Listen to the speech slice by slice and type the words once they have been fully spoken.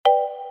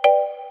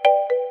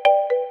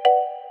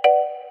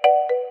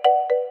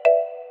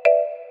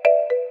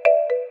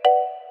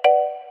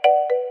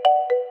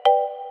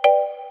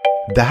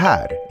Det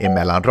här är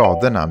Mellan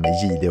raderna med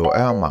Gide och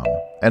Öman,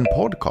 en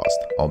podcast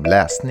om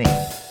läsning.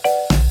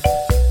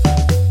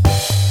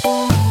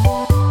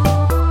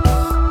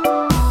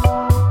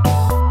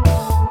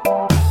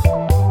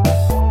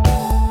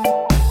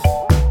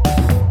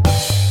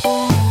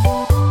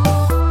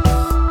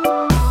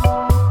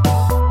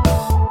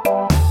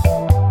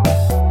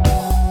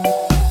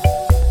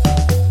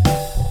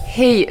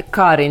 Hej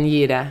Karin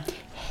Gide.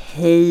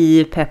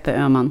 Hej Peppe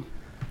Öman.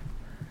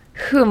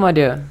 Hur mår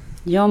du?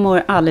 Jag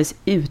mår alldeles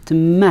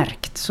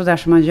utmärkt. Så där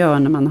som man gör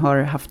när man har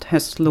haft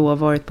höstlov,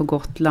 varit på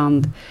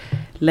Gotland,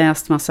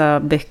 läst massa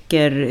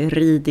böcker,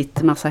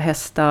 ridit massa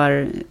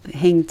hästar,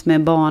 hängt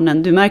med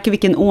barnen. Du märker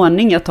vilken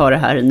ordning jag tar det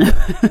här nu.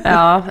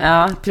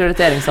 Ja,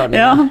 prioriteringsordning.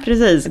 Ja,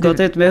 precis. Gått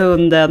ut med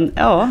hunden.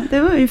 Ja, det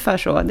var ungefär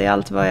så. Det är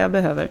allt vad jag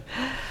behöver.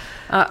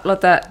 Ja,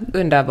 låter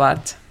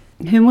underbart.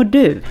 Hur mår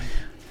du?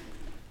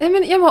 Nej,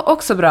 men jag mår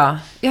också bra.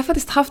 Jag har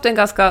faktiskt haft en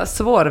ganska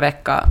svår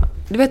vecka.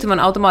 Du vet hur man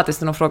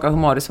automatiskt när de frågar hur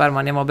mår du, svarar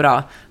man jag mår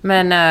bra.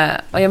 Men,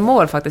 och jag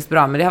mår faktiskt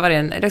bra, men det har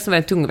varit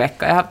en tung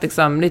vecka. Jag har haft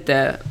liksom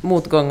lite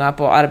motgångar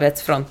på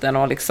arbetsfronten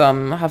och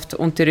liksom haft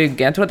ont i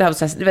ryggen. Jag tror att jag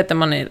har haft, du vet när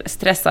man är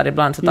stressad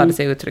ibland så tar det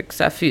sig uttryck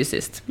så här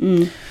fysiskt.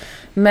 Mm.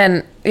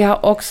 Men jag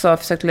har också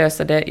försökt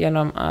lösa det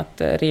genom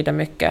att rida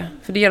mycket.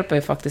 För det hjälper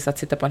ju faktiskt att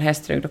sitta på en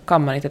hästrygg. Då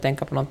kan man inte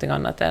tänka på någonting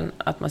annat än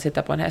att man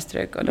sitter på en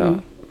hästrygg. Och då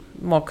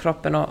mår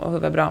kroppen och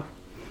huvudet bra.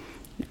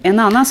 En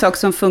annan sak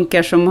som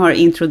funkar som har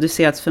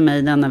introducerats för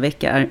mig denna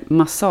vecka är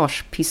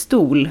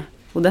massagepistol.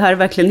 Och det här är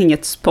verkligen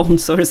inget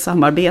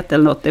sponsorsamarbete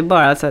eller något. Det är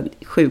bara en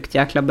sjukt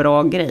jäkla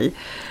bra grej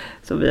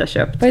som vi har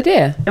köpt. Vad är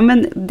det? Ja,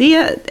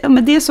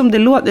 men det är som det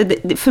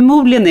låter.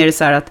 Förmodligen är det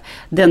så här att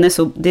den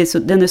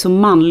är så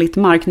manligt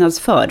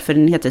marknadsförd. För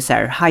den heter så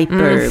här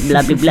hyper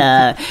bla bla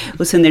bla.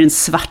 Och sen är den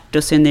svart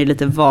och sen är det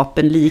lite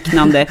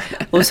vapenliknande.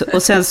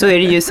 och sen så är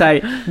det ju så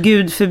här,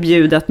 Gud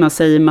förbjuder att man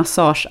säger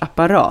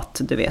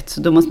massageapparat, du vet.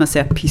 Så då måste man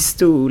säga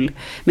pistol.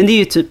 Men det är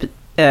ju typ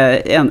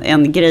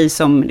en grej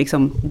som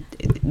liksom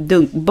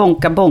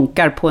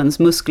bonkar på ens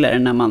muskler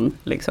när man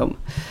liksom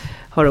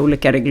har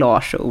olika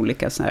reglage och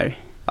olika så här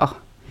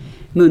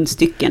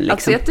munstycken liksom.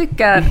 Alltså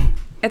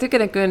jag tycker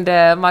den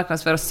kunde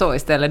marknadsföras så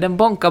istället. Den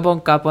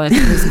bonkar på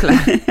ens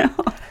muskler. Ja.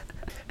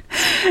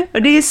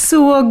 Och det är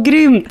så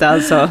grymt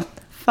alltså.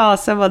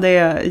 Fasen vad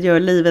det gör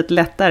livet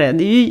lättare.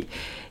 Det är ju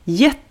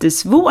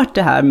jättesvårt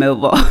det här med att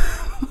vara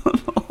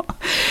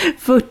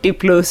 40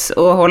 plus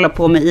och hålla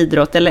på med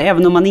idrott. Eller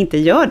även om man inte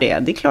gör det.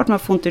 Det är klart man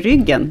får ont i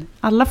ryggen.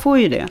 Alla får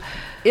ju det.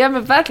 Ja,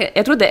 men verkligen.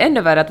 Jag tror det är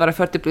ännu värre att vara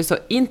 40 plus och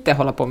inte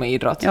hålla på med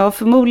idrott. Ja,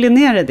 förmodligen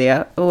är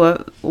det.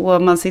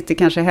 Och man sitter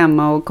kanske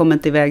hemma och kommer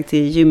inte iväg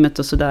till gymmet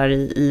och sådär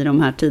i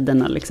de här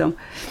tiderna liksom.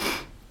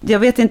 Jag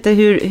vet inte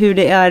hur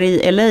det är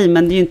i LA,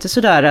 men det är ju inte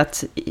sådär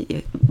att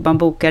man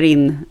bokar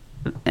in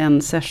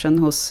en session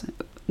hos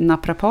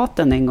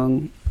naprapaten en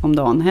gång om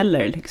dagen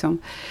heller liksom.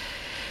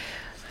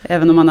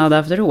 Även om man hade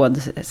haft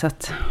råd. Så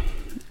att,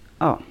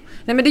 ja.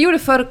 Nej, men det gjorde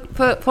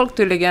för folk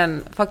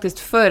tydligen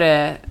faktiskt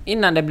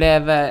innan det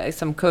blev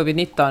liksom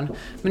covid-19.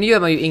 Men nu gör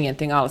man ju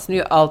ingenting alls. Nu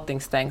är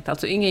allting stängt.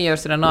 Alltså ingen gör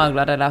sina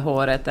naglar eller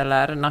håret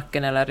eller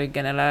nacken eller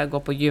ryggen eller går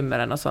på gym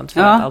eller något sånt.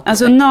 För ja,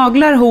 alltså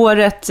naglar,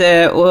 håret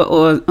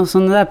och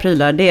sådana där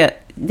prylar,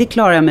 det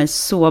klarar jag mig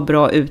så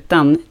bra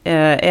utan.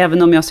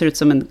 Även om jag ser ut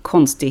som en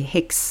konstig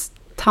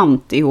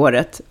häxtant i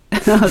håret.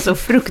 Alltså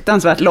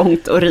fruktansvärt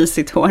långt och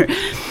risigt hår.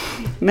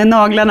 Men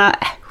naglarna,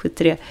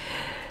 skit i det.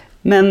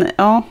 Men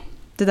ja,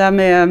 det där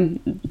med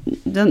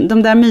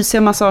de där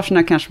mysiga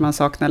massagerna kanske man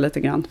saknar lite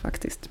grann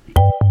faktiskt.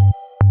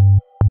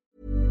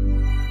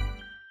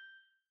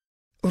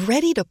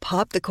 Ready to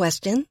pop the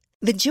question?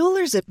 The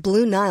jewelers at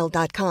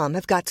BlueNile.com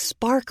have got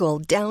sparkle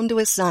down to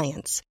a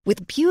science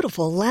with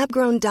beautiful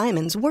lab-grown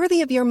diamonds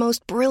worthy of your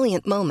most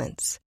brilliant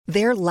moments.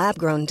 Their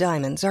lab-grown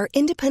diamonds are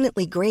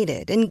independently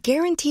graded and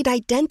guaranteed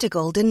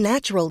identical to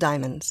natural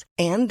diamonds,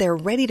 and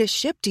they're ready to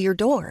ship to your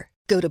door.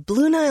 Go to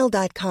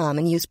BlueNile.com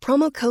and use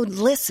promo code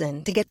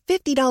LISTEN to get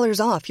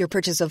 $50 off your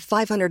purchase of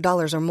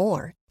 $500 or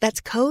more.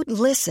 That's code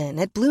LISTEN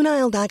at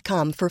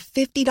BlueNile.com for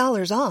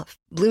 $50 off.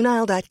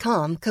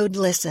 BlueNile.com, code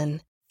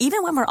LISTEN.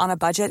 Even when we're on a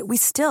budget, we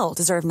still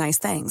deserve nice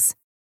things.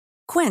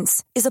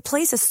 Quince is a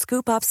place to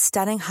scoop up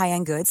stunning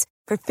high-end goods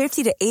for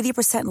 50 to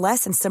 80%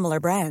 less than similar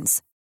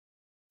brands.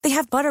 They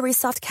have buttery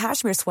soft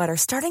cashmere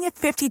sweaters starting at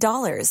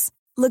 $50,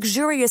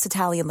 luxurious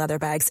Italian leather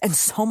bags, and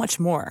so much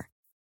more.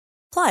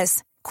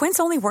 Plus,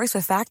 Quince only works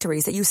with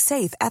factories that use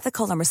safe,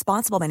 ethical, and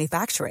responsible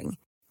manufacturing.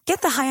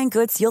 Get the high-end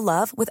goods you'll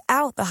love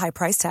without the high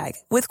price tag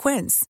with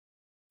Quince.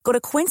 Go to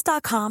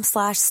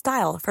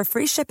quince.com/style for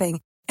free shipping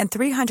and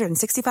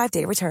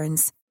 365-day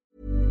returns.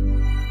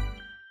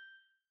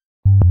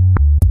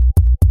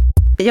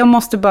 Jag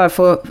måste bara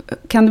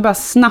kan du bara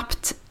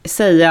snabbt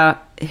säga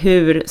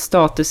hur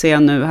status är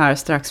nu här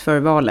strax före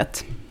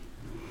valet?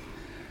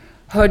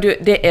 Hör du,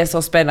 det är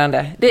så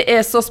spännande. Det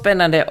är så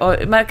spännande.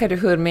 Och märker du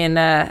hur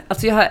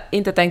alltså jag har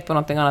inte tänkt på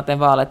någonting annat än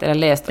valet. Eller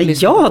läst och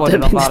lyssnat på det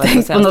om valet. Jag har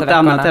tänkt på något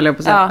annat, eller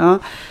på sätt. Ja.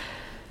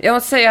 Jag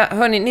måste säga,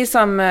 hörni, ni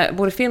som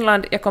bor i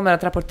Finland, jag kommer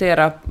att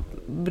rapportera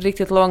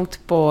riktigt långt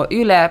på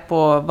YLE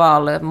på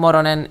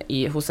valmorgonen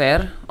hos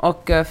er.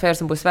 Och för er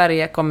som bor i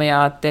Sverige kommer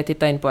jag att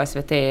titta in på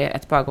SVT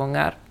ett par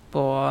gånger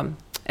på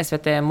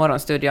SVT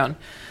Morgonstudion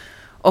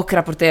och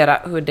rapportera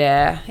hur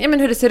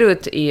det ser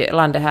ut i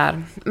landet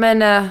här. Men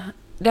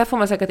det här får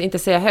man säkert inte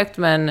säga högt,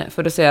 men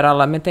för då säger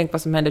alla, men tänk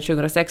vad som hände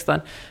 2016.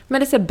 Men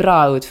det ser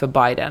bra ut för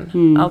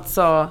Biden.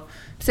 Alltså,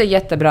 det ser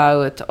jättebra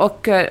ut.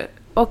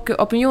 Och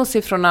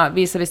opinionssiffrorna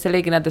visar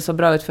visserligen att det så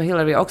bra ut för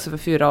Hillary också för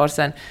 4 år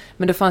sedan,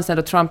 men då fanns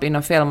ändå Trump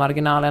inom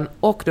felmarginalen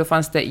och då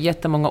fanns det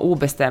jättemånga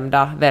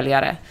obestämda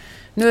väljare.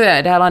 Nu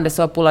är det här landet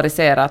så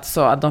polariserat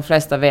så att de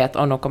flesta vet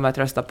om de kommer att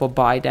rösta på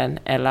Biden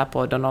eller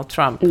på Donald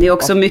Trump. Det är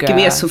också mycket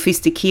mer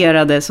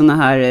sofistikerade såna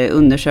här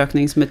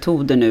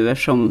undersökningsmetoder nu,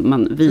 eftersom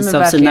man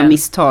visar av sina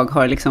misstag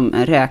har liksom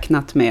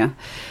räknat med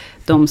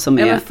de som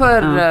är...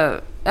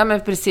 Ja, men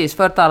precis.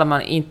 Förr talade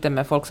man inte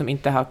med folk som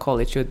inte har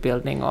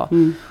collegeutbildning.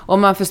 Och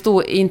man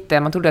förstod inte,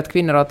 man trodde att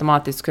kvinnor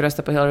automatiskt skulle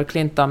rösta på Hillary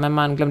Clinton, men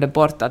man glömde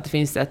bort att det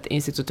finns ett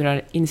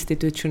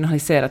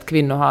institutionaliserat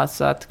kvinnohat,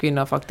 så att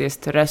kvinnor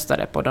faktiskt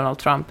röstade på Donald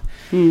Trump.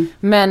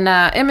 Men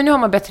nu har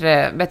man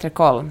bättre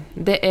koll.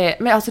 Det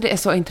är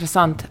så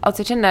intressant. Alltså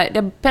jag känner,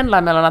 det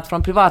pendlar mellan att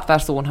från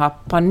privatperson ha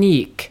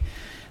panik,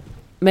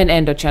 men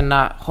ändå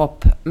känna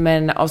hopp.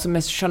 Men alltså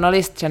med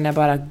journalist känner jag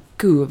bara,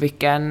 gud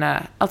vilken...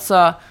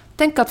 Alltså...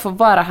 Tänk att få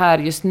vara här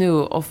just nu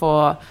och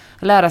få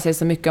lära sig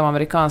så mycket om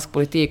amerikansk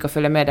politik och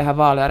följa med det här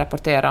valet och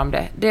rapportera om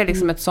det. Det är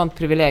liksom ett sånt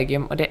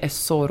privilegium och det är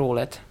så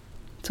roligt.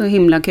 Så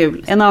himla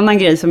kul. En annan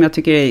grej som jag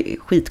tycker är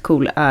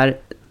skitcool är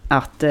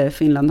att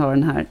Finland har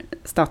den här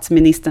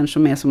statsministern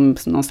som är som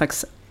någon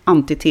slags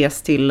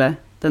antites till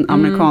den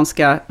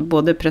amerikanska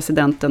både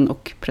presidenten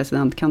och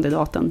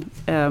presidentkandidaten.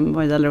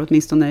 Vad det gäller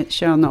åtminstone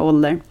kön och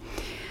ålder.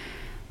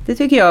 Det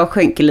tycker jag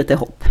skänker lite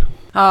hopp.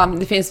 Ja,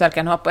 det finns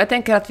verkligen hopp. Och jag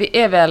tänker att vi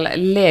är väl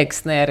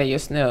lägst nere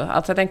just nu.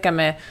 Alltså jag tänker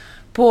med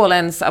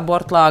Polens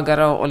abortlagar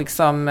och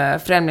liksom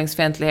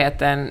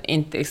främlingsfientligheten,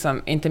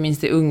 inte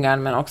minst i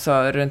Ungern men också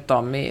runt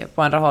om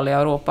på andra håll i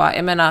Europa.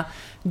 Jag menar,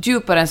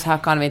 djupare än så här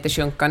kan vi inte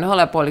sjunka.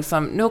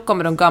 Nu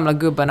kommer de gamla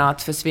gubbarna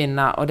att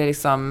försvinna och det är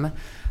liksom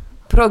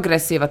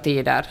progressiva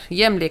tider,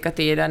 jämlika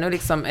tider. Nu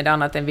liksom är det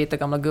annat än vita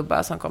gamla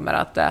gubbar som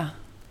kommer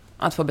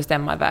att få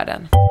bestämma i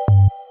världen.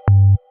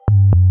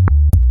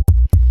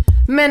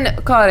 Men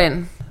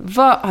Karin,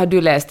 vad har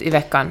du läst i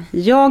veckan?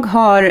 Jag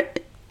har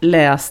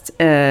läst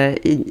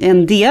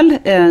en del.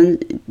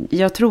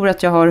 Jag tror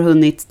att jag har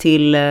hunnit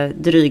till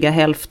dryga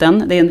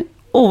hälften. Det är en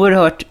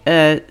oerhört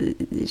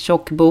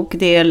tjock bok.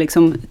 Det är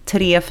liksom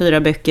 3-4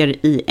 böcker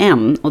i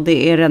en. Och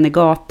det är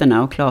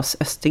Renegaterna och Claes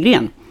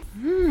Östergren.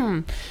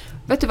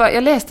 Vet du vad,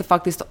 jag läste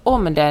faktiskt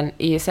om den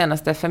i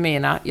senaste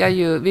Femina.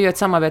 Vi gör ett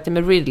samarbete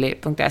med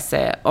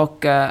Ridley.se och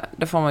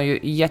där får man ju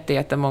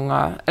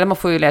jättemånga, eller man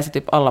får ju läsa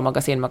typ alla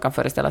magasin man kan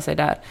föreställa sig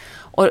där.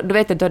 Och du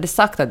vet att du hade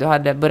sagt att du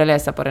hade börjat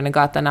läsa på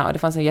Renegaterna och det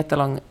fanns en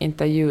jättelång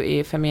intervju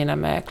i Femina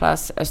med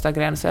Claes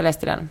Östergren, så jag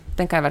läste den.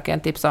 Den kan jag verkligen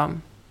tipsa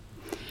om.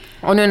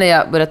 Och nu när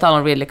jag börjar tala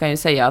om Ridley kan jag ju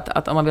säga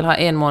att om man vill ha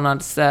 1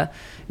 månads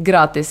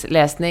gratis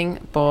läsning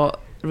på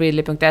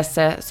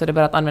Ridley.se så är det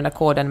bara att använda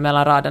koden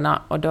mellan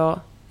raderna och då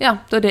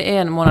är det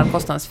 1 månad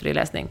kostnadsfri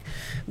läsning.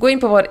 Gå in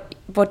på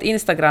vårt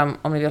Instagram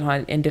om ni vill ha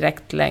en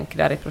direkt länk.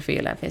 Där i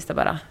profilen finns det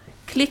bara.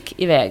 Klick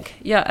iväg.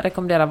 Jag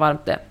rekommenderar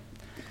varmt det.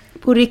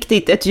 På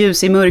riktigt ett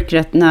ljus i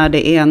mörkret när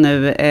det är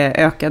nu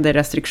ökade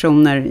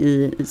restriktioner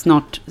i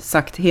snart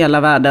sagt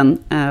hela världen.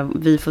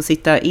 Vi får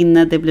sitta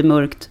inne, det blir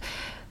mörkt.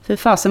 För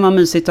fasen var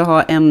mysigt att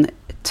ha en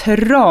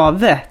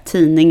trave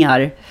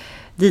tidningar,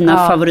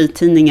 dina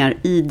favorittidningar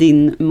i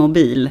din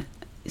mobil.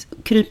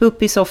 Kryp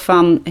upp i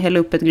soffan, häll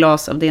upp ett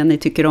glas av det ni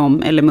tycker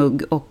om eller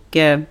mugg och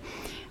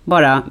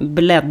bara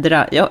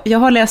bläddra. Jag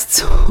har läst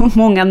så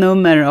många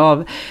nummer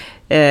av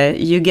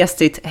You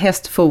Guessed It,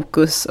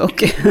 Hästfokus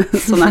och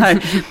såna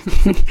här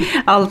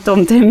allt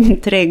om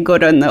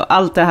trädgården och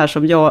allt det här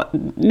som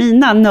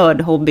mina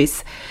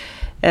nördhobbys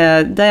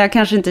där jag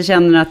kanske inte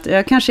känner att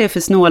jag kanske är för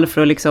snål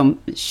för att liksom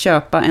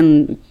köpa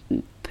en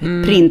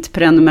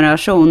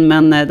printprenumeration,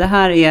 men det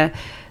här är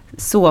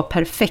så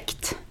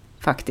perfekt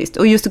faktiskt.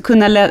 Och just att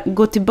kunna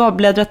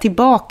bläddra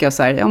tillbaka och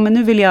så här, men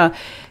nu vill jag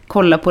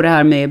kolla på det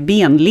här med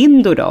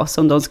benlindor då,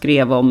 som de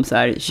skrev om så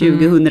här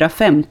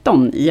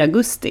 2015 i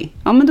augusti.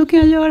 Ja, men då kan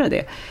jag göra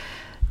det.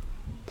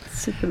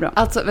 Superbra.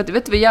 Alltså, vet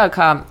du vad jag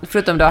har,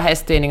 förutom då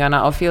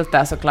hästtidningarna och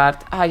filter såklart,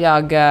 har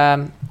jag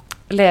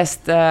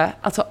läst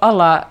alltså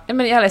alla, jag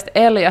har läst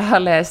Elle, jag har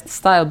läst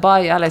Style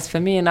By, jag har läst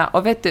Femina,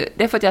 och vet du,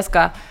 det är för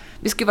att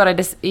vi skulle vara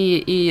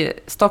i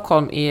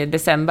Stockholm i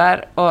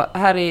december, och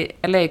här i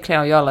LA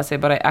klär ju alla sig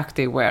bara i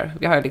activewear.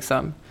 Vi har ju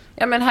liksom,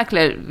 här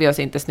klär vi oss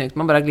inte snyggt,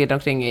 man bara glider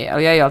omkring i,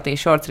 och jag är ju alltid i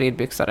shorts,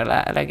 ridbyxor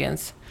eller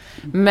leggings.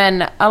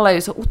 Men alla är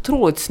ju så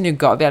otroligt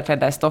snygga och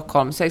välklädda i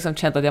Stockholm, så jag liksom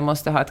känt att jag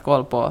måste ha ett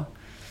koll på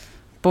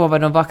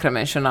vad de vackra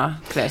människorna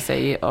klär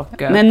sig i.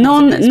 Men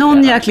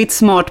någon jäkligt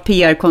smart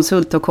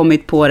PR-konsult har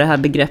kommit på det här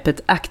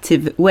begreppet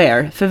active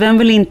wear. För vem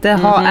vill inte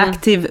ha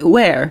active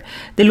wear?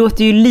 Det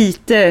låter ju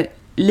lite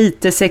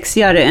lite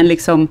sexigare än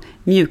liksom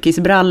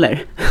mjukisbrallor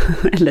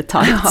eller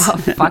tights.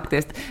 Ja,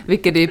 faktiskt.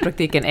 Vilket det i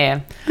praktiken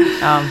är.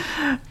 Ja.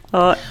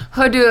 Ja.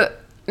 Hör du,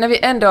 när vi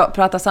ändå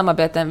pratar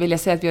samarbeten vill jag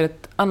säga att vi har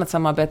ett annat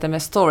samarbete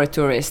med Story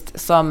Tourist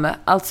som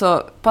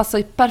alltså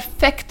passar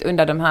perfekt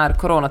under de här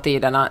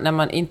coronatiderna när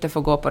man inte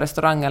får gå på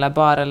restaurang eller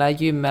bar eller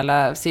gym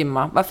eller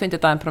simma. Varför inte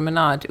ta en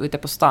promenad ute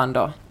på stan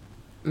då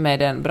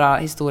med en bra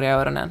historia i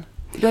öronen?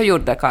 Du har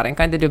gjort det, Karin.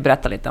 Kan inte du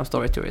berätta lite om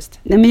Story Tourist?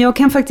 Nej, men jag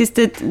kan faktiskt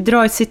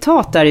dra ett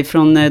citat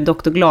därifrån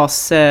Dr.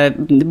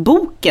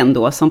 Glas-boken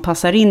då, som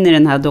passar in i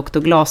den här Dr.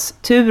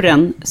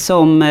 Glas-turen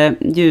som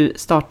ju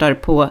startar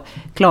på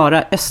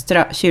Klara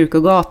Östra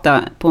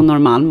Kyrkogata på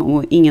Norrmalm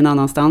och ingen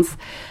annanstans.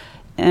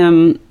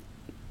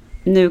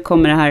 Nu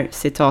kommer det här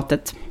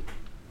citatet.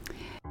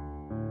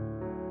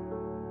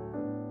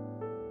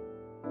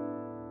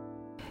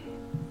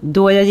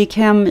 Då jag gick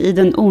hem i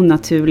den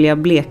onaturliga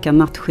bleka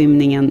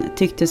nattskymningen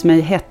tycktes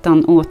mig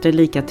hettan åter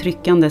lika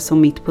tryckande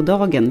som mitt på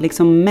dagen,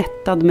 liksom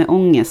mättad med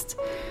ångest.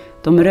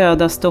 De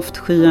röda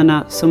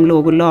stoftskyarna som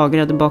låg och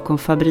lagrade bakom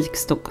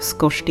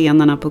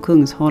fabriksskorstenarna på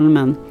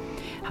Kungsholmen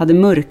hade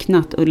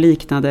mörknat och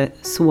liknade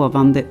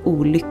sovande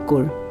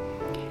olyckor.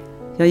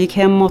 Jag gick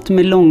hemåt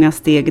med långa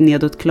steg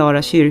nedåt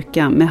Klara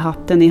kyrka med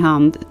hatten i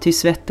hand ty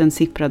svetten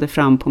sipprade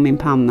fram på min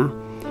panna.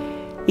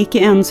 Icke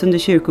ens under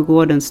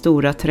kyrkogårdens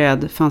stora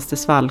träd fanns det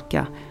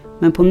svalka,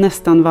 men på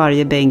nästan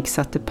varje bänk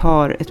satt ett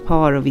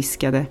par och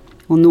viskade,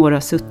 och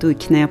några sutto i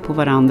knä på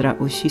varandra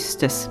och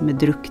kysstes med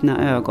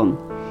druckna ögon.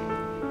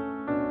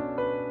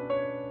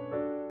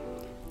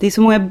 Det är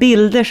så många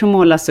bilder som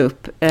målas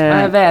upp. Ja,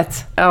 jag vet.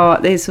 Ja,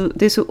 det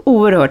är så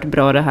oerhört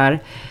bra det här.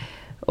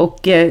 Och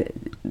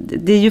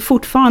det är ju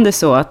fortfarande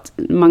så att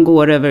man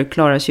går över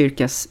Klara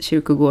kyrkas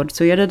kyrkogård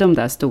så är det de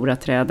där stora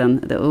träden.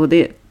 Och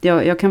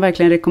jag kan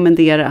verkligen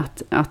rekommendera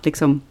att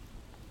liksom,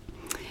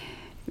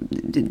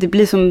 det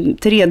blir som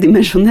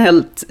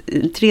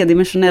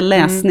tredimensionell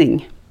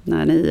läsning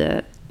när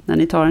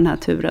ni tar den här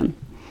turen.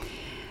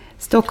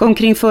 Stockholm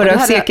kring förra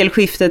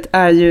sekelskiftet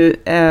är ju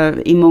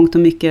i mångt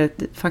och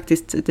mycket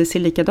faktiskt, det ser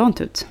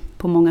likadant ut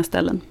på många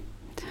ställen.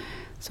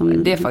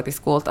 Det är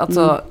faktiskt coolt.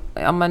 Alltså,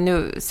 om man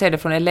nu ser det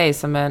från LA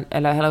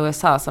eller hela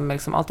USA som är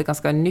liksom alltid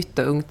ganska nytt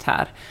och ungt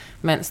här.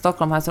 Men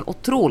Stockholm har en sån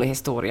otrolig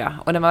historia.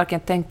 Och när man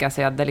verkligen tänker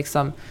sig att det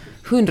liksom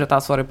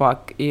hundratals år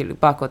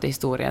bakåt i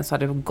historien så har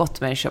det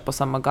gått människor på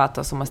samma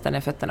gata som man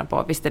ställer fötterna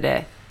på. Visst är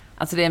det,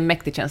 alltså det är en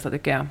mäktig känsla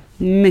tycker jag.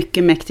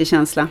 Mycket mäktig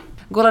känsla.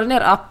 Gå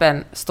ner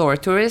appen Story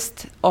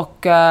Tourist och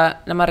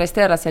när man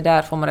registrerar sig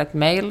där får man ett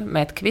mail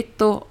med ett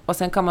kvitto och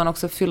sen kan man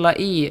också fylla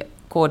i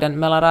koden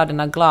mellan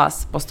raderna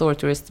glas på Story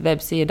Tourist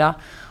webbsida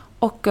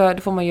och då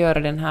får man göra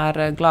den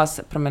här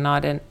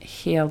glaspromenaden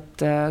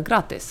helt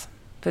gratis.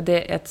 För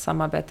det är ett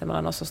samarbete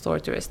mellan oss och Story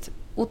Tourist.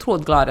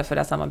 Otroligt glada för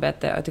det här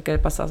samarbetet. Jag tycker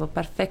det passar så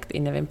perfekt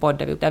in i en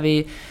podd där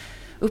vi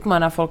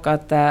uppmanar folk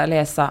att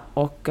läsa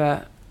och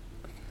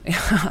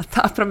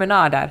ta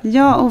promenader.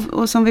 Ja,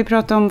 och som vi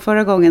pratade om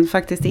förra gången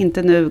faktiskt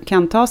inte nu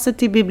kan ta sig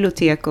till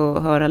bibliotek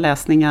och höra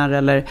läsningar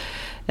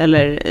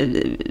eller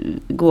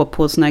gå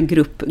på såna här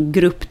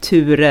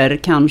gruppturer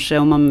kanske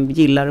om man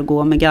gillar att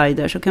gå med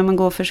guider så kan man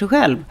gå för sig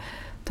själv.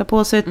 Ta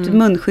på sig ett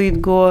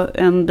munskydd, gå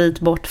en bit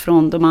bort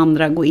från de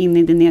andra, gå in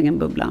i din egen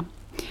bubbla.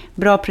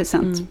 Bra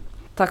present.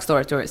 Tack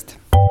Story Tourist.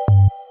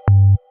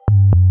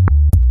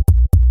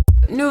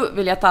 Nu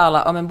vill jag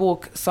tala om en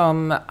bok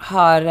som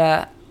har...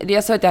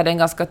 Jag sa att jag hade en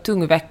ganska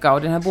tung vecka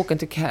och den här boken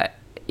tycker jag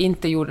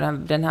inte gjorde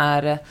den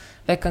här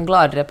veckan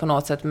gladare på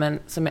något sätt men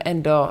som jag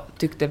ändå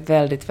tyckte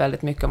väldigt,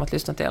 väldigt mycket om att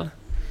lyssna till.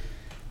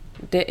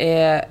 Det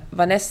är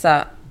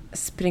Vanessa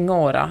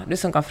Springora. Du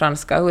som kan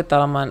franska, hur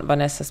uttalar man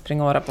Vanessa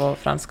Springora på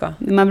franska?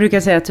 Man brukar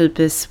säga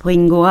typ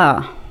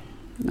Springora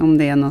om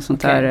det är något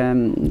sånt där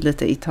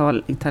lite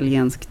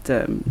italienskt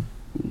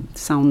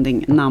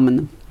sounding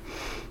namn.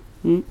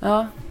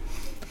 Ja.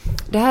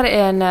 Det här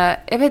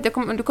är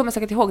du kommer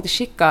säkert ihåg att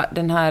skicka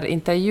den här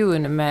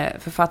intervjun med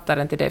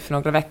författaren till dig för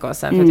några veckor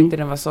sedan, för jag tyckte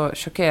den var så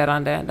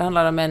chockerande. Det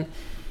handlar om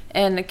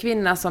en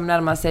kvinna som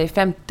närmar sig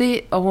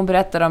 50 och hon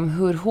berättar om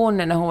hur hon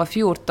när hon var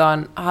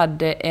 14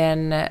 hade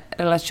en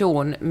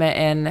relation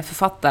med en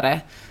författare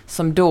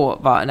som då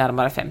var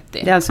närmare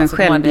 50. Det är alltså en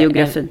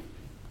självbiografi.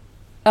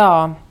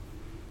 Ja.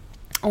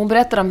 Hon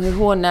berättar om hur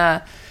hon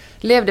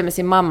levde med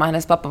sin mamma,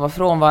 hennes pappa var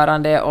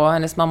frånvarande och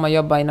hennes mamma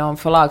jobbade inom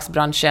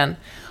förlagsbranschen.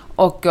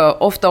 Och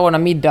ofta ordnar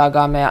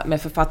middagar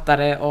med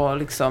författare och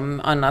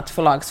liksom annat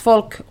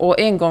förlagsfolk. Och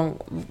en gång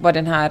var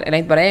den här, eller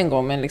inte bara en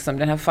gång, men liksom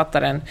den här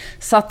författaren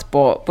satt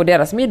på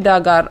deras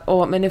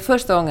middagar. Men den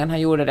första gången han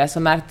gjorde det så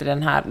märkte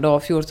den här då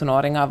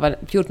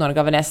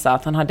 14-åriga Vanessa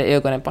att han hade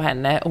ögonen på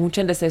henne. Och hon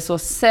kände sig så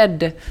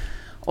sedd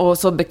och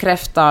så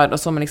bekräftad och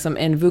som liksom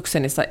en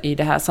vuxen i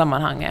det här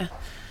sammanhanget.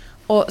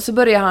 Och så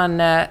började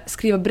han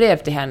skriva brev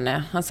till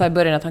henne. Han sa i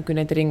början att han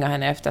kunde inte ringa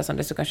henne eftersom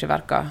det så kanske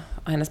verkar.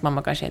 Hennes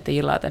mamma kanske inte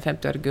gillar att en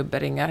 50-årig gubbe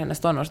ringer hennes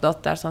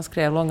tonårsdotter. Så han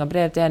skrev långa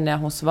brev till henne.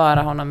 Hon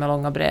svarade honom med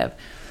långa brev.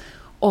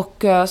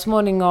 Och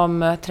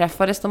småningom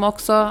träffades de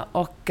också.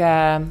 Och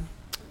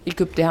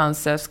gick upp till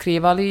hans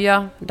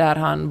skrivarlya där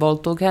han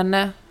våldtog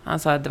henne. Han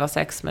sa att det var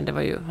sex, men det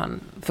var ju, han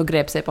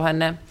förgrep sig på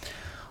henne.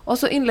 Och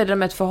så inledde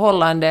de ett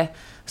förhållande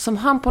som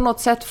han på något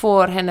sätt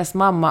får hennes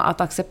mamma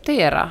att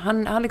acceptera.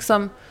 Han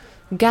liksom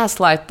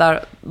gaslightar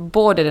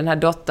både den här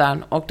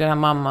dottern och den här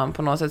mamman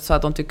på något sätt, så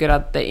att de tycker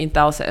att det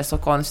inte alls är så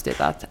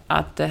konstigt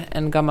att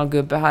en gammal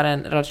gubbe har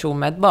en relation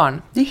med ett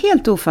barn. Det är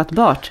helt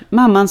ofattbart.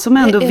 Mamman som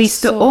ändå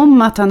visste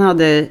om att han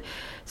hade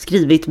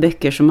skrivit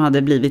böcker som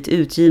hade blivit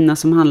utgivna,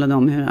 som handlade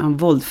om hur han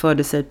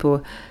våldförde sig på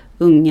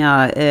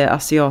unga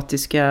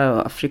asiatiska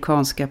och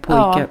afrikanska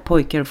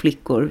pojkar och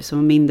flickor som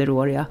var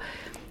minderåriga.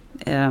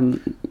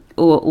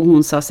 Och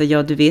hon sa så,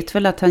 ja, du vet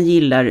väl att han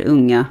gillar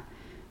unga,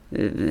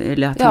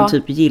 eller att han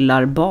typ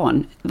gillar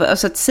barn.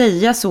 Alltså att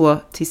säga så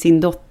till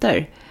sin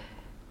dotter.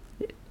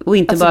 Och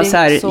inte alltså bara så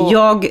här,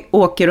 jag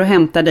åker och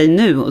hämtar dig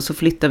nu och så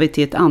flyttar vi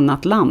till ett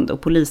annat land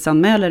och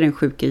polisanmäler den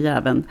sjuka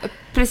jäveln.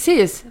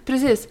 Precis.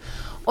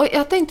 Och jag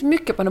har tänkt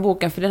mycket på den här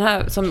boken, för den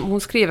här som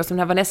hon skriver, som den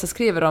här Vanessa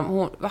skriver om,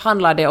 hon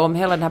handlade om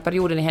hela den här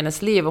perioden i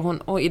hennes liv,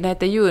 och i den här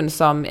intervjun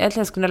som jag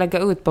egentligen skulle lägga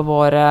ut på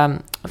vår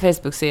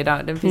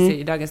Facebook-sida, den finns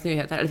i Dagens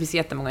Nyheter, det finns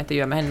jättemånga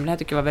intervjuer med henne, men den här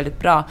tycker jag var väldigt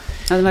bra.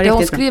 Ja, det var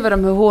hon skriver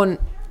om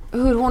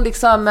hur hon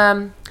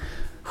liksom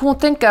hon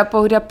tänker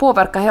på hur det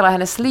påverkar hela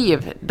hennes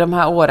liv de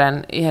här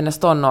åren i hennes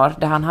tonår,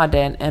 där han hade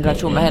en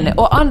relation med henne,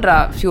 och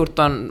andra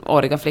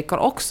 14-åriga flickor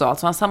också.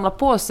 Alltså han samlar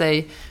på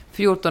sig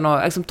 14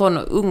 år, liksom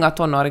unga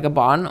tonåriga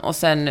barn, och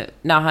sen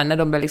när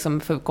de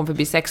liksom kom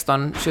förbi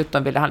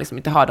 16-17 ville han liksom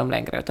inte ha dem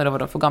längre, utan då var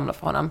de för gamla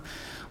för honom.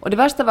 Och det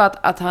värsta var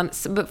att han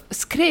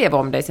skrev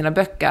om det i sina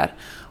böcker.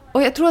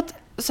 Och jag tror att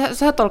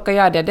så här tolkar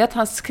jag det att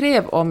han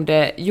skrev om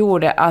det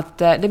gjorde att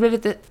det blev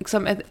lite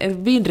liksom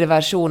en vidre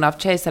version av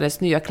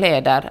Kejsarens nya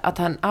kläder, att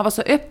han var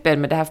så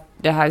öppen med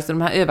det här liksom,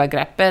 de här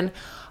övergreppen,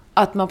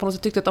 att man på något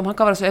sätt tyckte att om han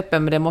kan vara så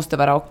öppen med det måste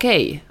vara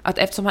okej. Att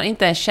eftersom han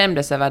inte ens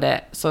kändes över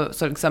det, så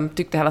liksom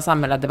tyckte hela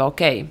samhället att det var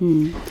okej.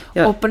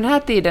 Ja. Och på den här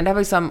tiden, det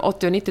var liksom 80-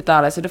 och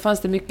 90-talet, så det fanns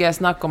det mycket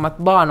snack om att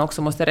barn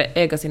också måste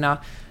äga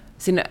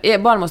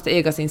barn måste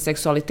äga sin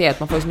sexualitet.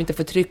 Man får liksom inte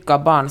förtrycka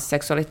barns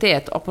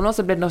sexualitet. Och på något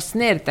sätt blev det något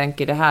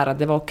snedtänk i det här, att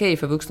det var okej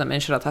för vuxna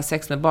människor att ha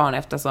sex med barn,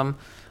 eftersom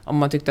om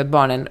man tyckte att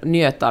barnen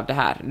njöt av det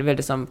här. Det var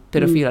det som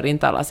pedofiler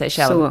intalar sig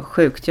själv. Så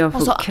sjukt, jag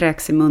får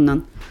kräks i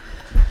munnen.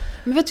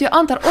 Men vet du, jag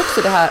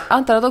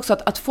antar också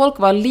att folk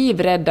var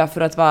livrädda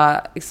för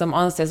att liksom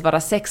anses vara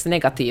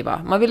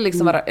sexnegativa. Man vill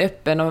liksom vara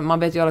öppen, och man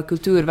vet ju alla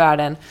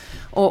kulturvärden.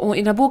 Och i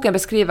den här boken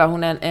beskriver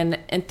hon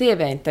en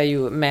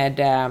tv-intervju med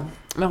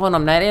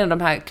honom, när en av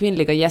de här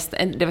kvinnliga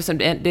gästerna,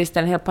 det är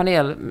en hel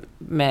panel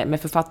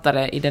med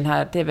författare i den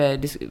här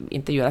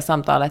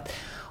tv-intervjusamtalet.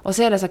 Och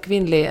så är det en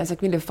så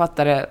kvinnlig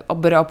författare och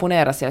börjar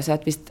opponera sig och säga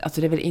att visst,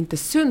 alltså det är väl inte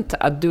sunt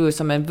att du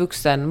som en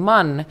vuxen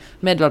man,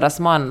 medelålders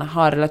man,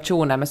 har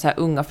relationer med så här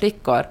unga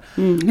flickor.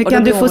 Hur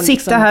kan du få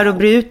sitta här och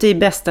bry ut i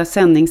bästa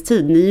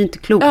sändningstid? Ni är ju inte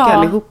kloka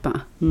allihopa.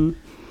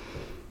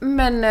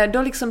 Men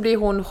då liksom blir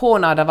hon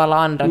hånad av alla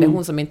andra, det är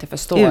hon som inte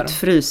förstår.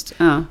 Utfryst,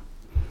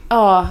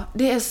 Ja,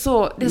 det är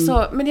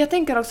så, men jag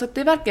tänker också att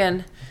det är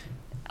verkligen,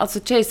 alltså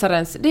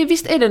kejsarens,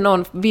 visst är det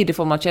någon vidrig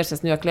form av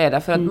kejsarens nya kläder,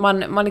 för att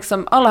man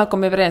liksom, alla har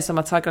kommit överens om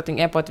att saker och ting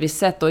är på ett visst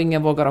sätt och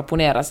ingen vågar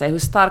opponera sig, hur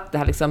starkt det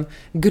här liksom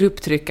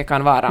grupptrycket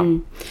kan vara.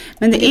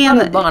 Men det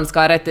är att barn ska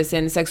ha rätt till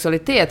sin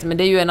sexualitet, men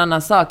det är ju en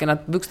annan sak än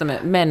att vuxna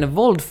män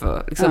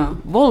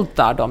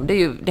våldtar dem.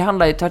 Det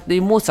handlar ju, det är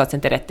ju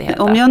motsatsen till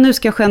rättigheter. Om jag nu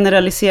ska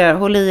generalisera,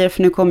 håll i er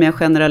för nu kommer jag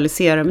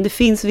generalisera, men det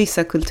finns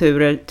vissa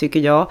kulturer, tycker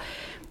jag,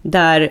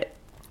 där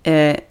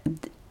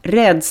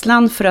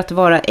rädslan för att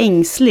vara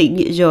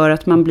ängslig gör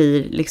att man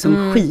blir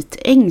liksom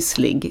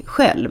skitängslig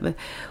själv.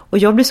 Och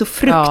jag blir så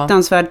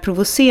fruktansvärt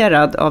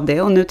provocerad av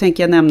det. Och nu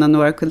tänker jag nämna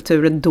några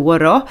kulturer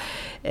då.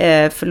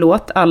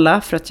 Förlåt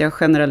alla för att jag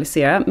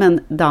generaliserar. Men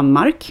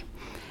Danmark.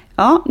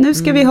 Ja, nu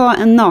ska vi ha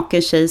en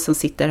naken tjej som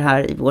sitter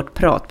här i vårt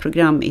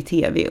pratprogram i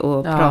tv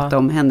och prata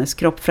om hennes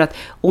kropp. För att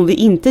om vi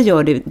inte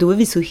gör det, då är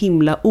vi så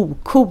himla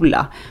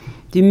okola.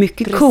 Det är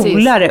mycket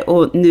coolare,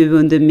 och nu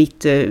under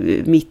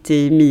mitt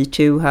i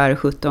MeToo här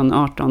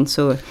 17-18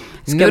 så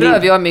nu rör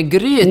vi om i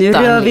grytan. Nu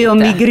rör vi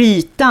om i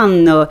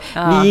grytan och vi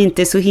är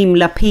inte så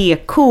himla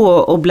PK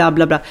och bla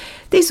bla bla.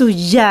 Det är så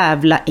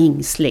jävla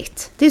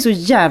ängsligt. Det är så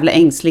jävla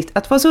ängsligt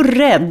att vara så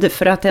rädd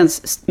för att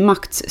ens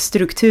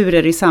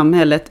maktstrukturer i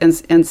samhället,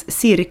 ens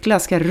cirklar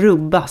ska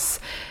rubbas.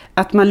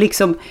 Att man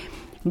liksom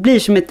blir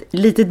som ett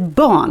litet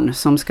barn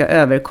som ska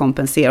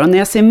överkompensera. Och när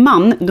jag säger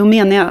man, då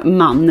menar jag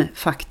man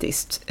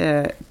faktiskt.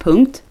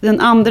 Punkt. Den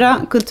andra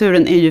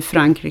kulturen är ju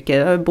Frankrike.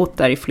 Jag har bott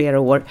där i flera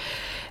år.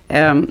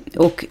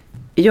 Och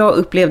jag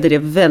upplevde det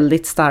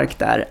väldigt starkt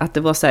där. Att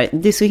det var så här,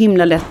 det är så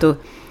himla lätt att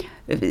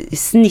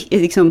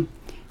liksom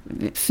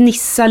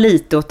fnissa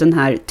lite åt den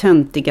här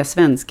töntiga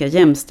svenska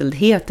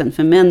jämställdheten,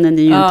 för männen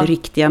är ju inte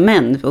riktiga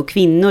män, och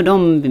kvinnor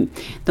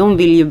de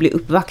vill ju bli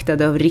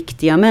uppvaktade av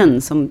riktiga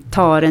män som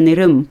tar en i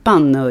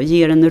rumpan och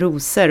ger en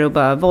rosor och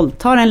bara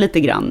våldtar en lite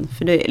grann,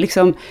 för det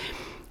liksom,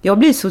 jag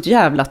blir så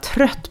jävla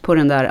trött på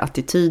den där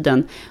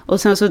attityden.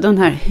 Och sen så de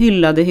här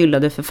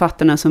hyllade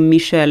författarna som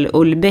Michel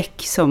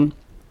Houellebecq som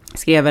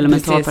skrev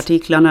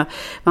elementarpartiklarna,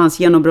 var hans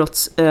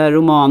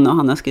genombrottsroman, och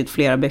han har skrivit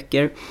flera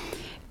böcker.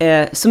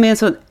 som är en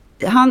sån...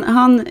 Han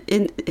är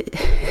en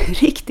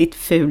riktigt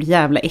ful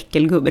jävla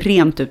äckelgubb,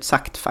 rent ut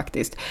sagt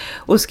faktiskt.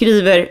 Och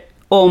skriver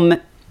om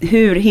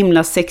hur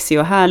himla sexig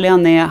och härlig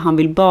han är. Han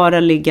vill bara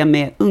ligga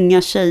med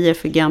unga tjejer,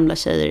 för gamla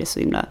tjejer är så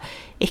himla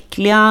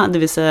äckliga, det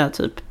vill säga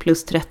typ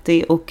plus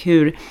 30. Och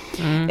hur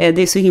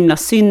det är så himla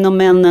synd om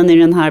männen i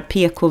den här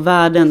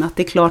PK-världen. Att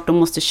det är klart de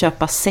måste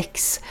köpa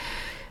sex.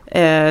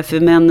 För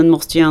männen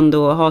måste ju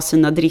ändå ha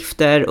sina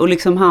drifter. Och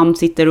liksom han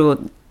sitter och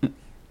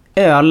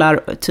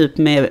ölar typ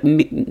med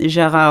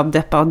Gérard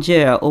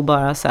Depardieu och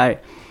bara så här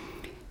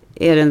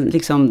är det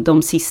liksom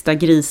de sista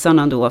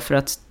grisarna då, för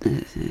att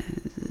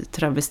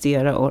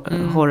travestera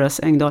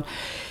Horace Engdahl.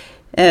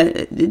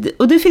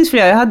 Och det finns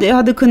flera. Jag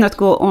hade kunnat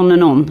gå on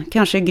and on.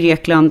 Kanske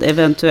Grekland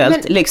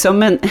eventuellt.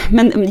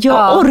 Men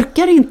jag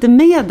orkar inte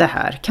med det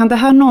här. Kan det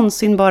här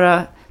någonsin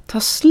bara ta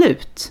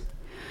slut?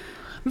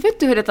 Vet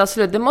du hur det tar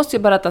slut? Det måste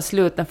ju bara ta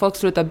slut när folk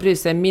slutar bry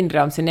sig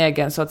mindre om sin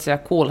egen så att säga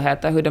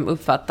coolhet och hur de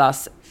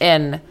uppfattas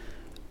än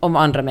om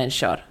andra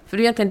människor. För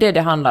det är egentligen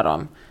det handlar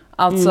om.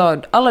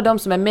 Alltså alla de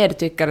som är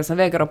medtyckare som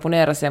vägrar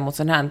opponera sig mot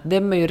sånt här,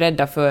 de är ju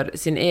rädda för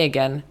sin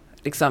egen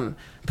liksom,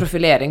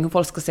 profilering, hur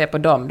folk ska se på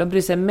dem. De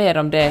bryr sig mer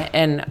om det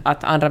än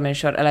att andra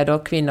människor, eller då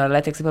kvinnor,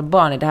 eller till exempel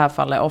barn i det här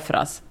fallet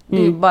offras. Det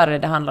är ju bara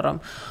det handlar om.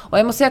 Och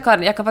jag måste säga,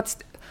 Karin, jag kan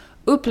faktiskt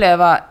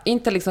uppleva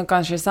inte liksom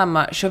kanske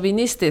samma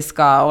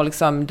chauvinistiska och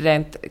liksom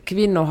rent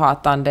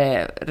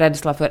kvinnohatande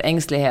rädsla för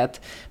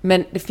ängslighet,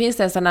 men det finns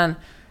en sån här,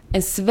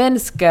 en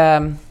svensk,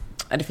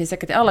 det finns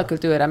säkert i alla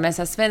kulturer, men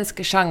en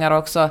svensk genre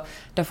också,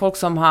 där folk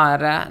som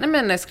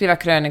har skriver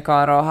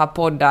krönikor och har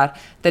poddar,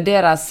 där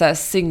deras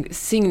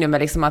signum är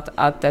liksom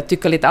att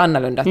tycka lite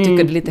annorlunda,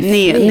 tycka det lite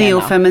fel.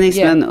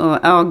 Neofeminismen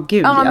och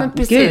gud,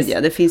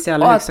 det finns i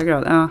allra högsta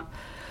grad. Ja.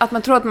 Att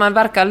man tror att man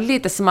verkar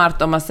lite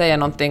smart om man säger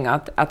någonting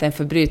att en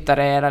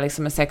förbrytare eller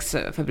liksom en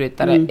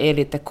sexförbrytare är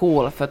lite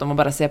cool, för att om man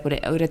bara ser på det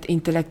ur ett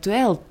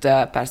intellektuellt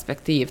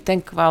perspektiv,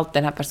 tänk vad allt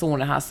den här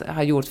personen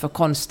har gjort för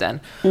konsten,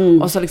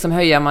 och så liksom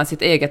höjer man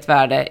sitt eget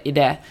värde i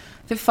det.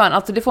 För fan,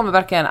 alltså det får mig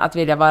verkligen att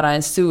vilja vara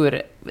en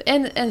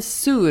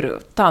sur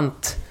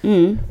tant,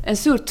 en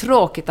sur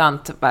tråkig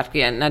tant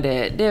verkligen, när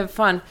det är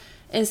fan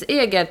ens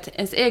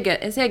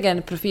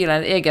egen profil,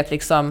 en eget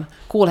liksom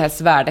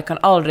coolhetsvärde kan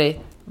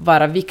aldrig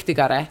vara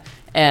viktigare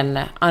än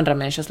andra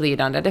människors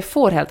lidande. Det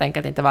får helt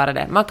enkelt inte vara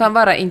det. Man kan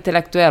vara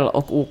intellektuell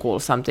och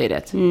ocool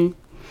samtidigt. De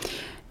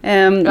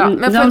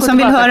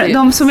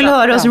som vill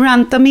höra oss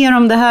ranta mer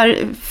om det här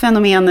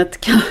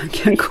fenomenet kan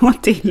gå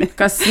till...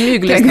 Kan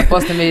smyglyssna på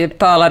oss när vi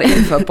talar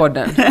inför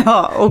podden.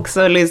 Ja,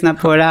 också lyssna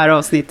på det här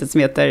avsnittet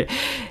som heter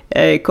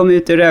Kom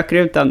ut ur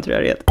rökrutan, tror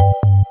jag det heter.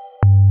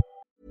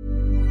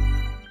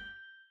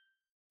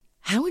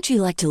 How would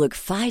you like to look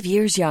 5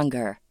 years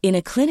younger? In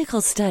a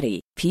clinical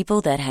study,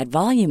 people that had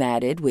volume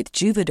added with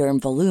Juvederm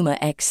Voluma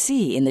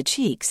XC in the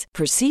cheeks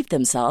perceived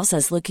themselves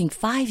as looking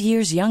 5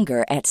 years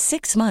younger at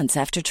 6 months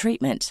after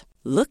treatment.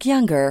 Look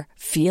younger,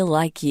 feel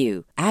like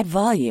you. Add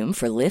volume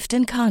for lift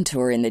and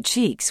contour in the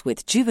cheeks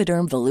with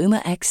Juvederm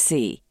Voluma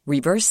XC.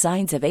 Reverse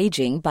signs of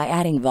aging by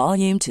adding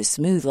volume to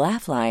smooth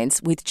laugh lines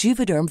with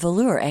Juvederm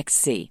Volure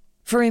XC.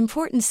 For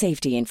important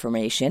safety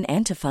information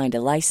and to find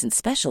a licensed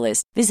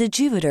specialist, visit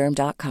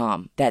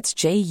Juvederm.com. That's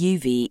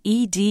JUVEDERM.com.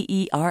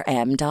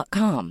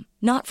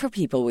 Not for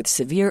people with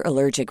severe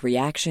allergic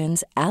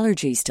reactions,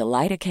 allergies to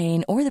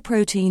lidocaine, or the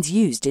proteins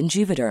used in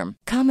Juvederm.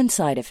 Common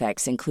side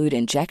effects include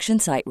injection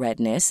site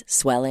redness,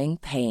 swelling,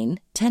 pain,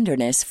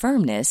 tenderness,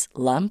 firmness,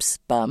 lumps,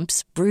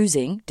 bumps,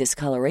 bruising,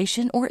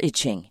 discoloration, or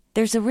itching.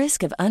 There's a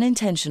risk of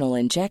unintentional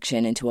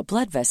injection into a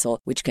blood vessel,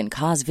 which can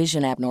cause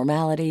vision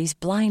abnormalities,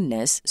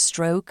 blindness,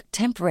 stroke,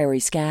 temporary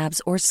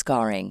scabs, or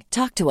scarring.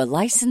 Talk to a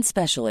licensed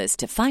specialist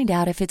to find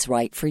out if it's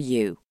right for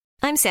you.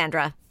 I'm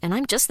Sandra, and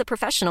I'm just the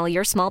professional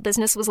your small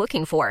business was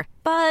looking for.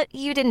 But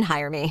you didn't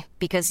hire me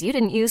because you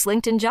didn't use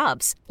LinkedIn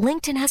Jobs.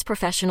 LinkedIn has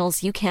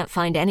professionals you can't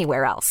find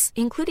anywhere else,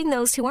 including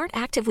those who aren't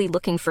actively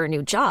looking for a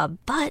new job,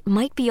 but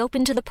might be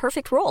open to the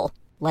perfect role,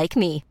 like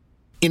me.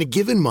 In a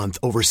given month,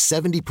 over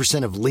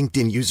 70% of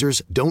LinkedIn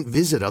users don't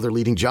visit other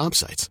leading job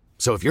sites.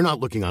 So if you're not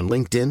looking on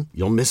LinkedIn,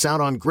 you'll miss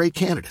out on great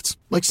candidates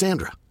like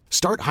Sandra.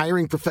 Start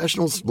hiring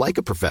professionals like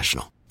a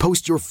professional.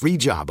 Post your free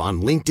job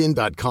on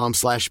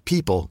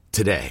linkedin.com/people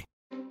today.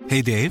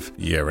 Hey, Dave.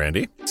 Yeah,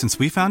 Randy. Since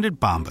we founded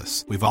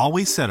Bombas, we've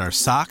always said our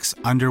socks,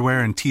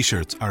 underwear, and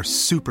T-shirts are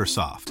super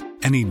soft.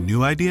 Any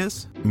new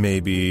ideas?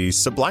 Maybe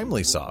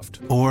sublimely soft.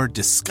 Or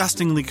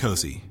disgustingly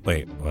cozy.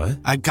 Wait, what?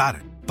 I got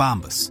it.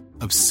 Bombas.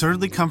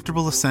 Absurdly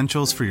comfortable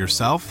essentials for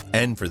yourself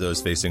and for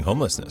those facing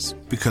homelessness.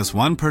 Because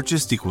one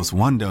purchased equals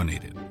one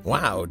donated.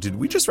 Wow, did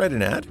we just write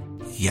an ad?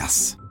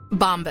 Yes.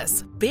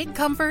 Bombas. Big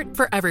comfort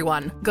for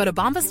everyone. Go to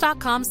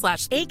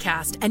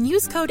bombas.com/ACAST and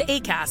use code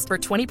ACAST for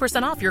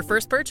 20% off your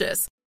first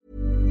purchase.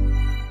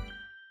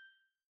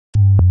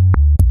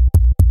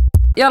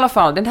 I alla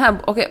fall, den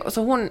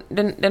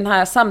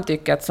här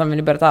samtycket som vi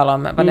nu börjar tala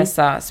om,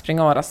 Vanessa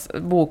Springoras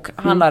bok,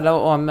 handlar då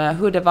om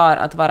hur det var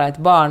att vara ett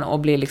barn och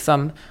bli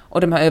liksom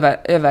och de här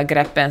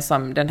övergreppen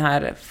som den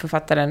här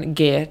författaren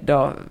G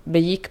då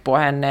begick på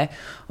henne,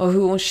 och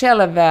hur hon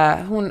själv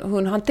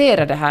hon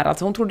hanterade det här.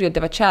 Alltså hon trodde ju att det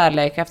var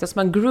kärlek eftersom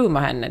man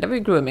groomade henne. Det var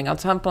ju grooming,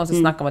 alltså han på något sätt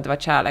snackade om att det var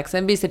kärlek.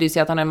 Sen visade det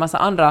sig att han har en massa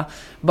andra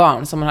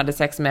barn som han hade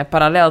sex med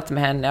parallellt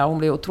med henne, och hon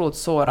blev otroligt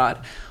sårad.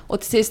 Och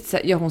till sist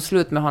gör hon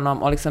slut med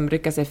honom och liksom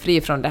rycker sig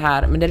fri från det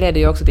här. Men det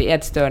leder ju också till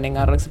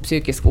ätstörningar och liksom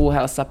psykisk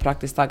ohälsa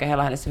praktiskt taget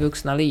hela hennes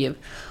vuxna liv.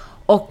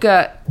 Och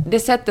det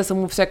sättet som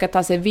hon försöker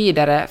ta sig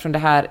vidare från det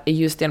här är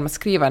just genom att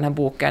skriva den här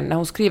boken. När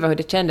hon skriver hur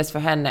det kändes för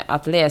henne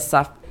att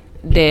läsa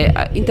det,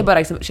 inte bara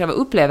liksom själva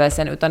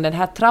upplevelsen, utan den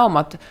här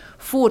traumat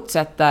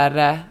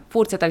fortsätter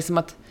liksom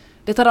att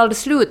det tar aldrig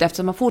slut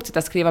eftersom han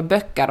fortsätter skriva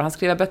böcker, och han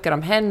skriver böcker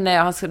om henne,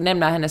 och han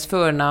nämner hennes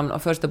förnamn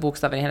och första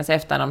bokstaven i hennes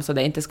efternamn så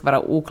det inte ska vara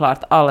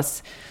oklart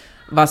alls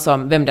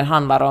vem den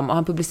handlar om. Och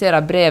han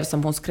publicerar brev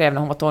som hon skrev när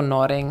hon var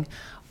tonåring.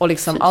 Och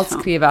liksom allt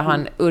skriver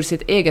han ur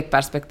sitt eget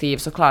perspektiv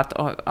såklart,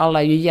 och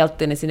alla är ju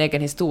hjälten i sin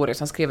egen historia,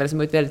 så han skriver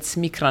liksom ett väldigt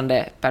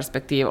smickrande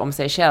perspektiv om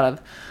sig själv.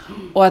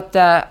 Och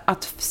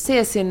att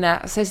se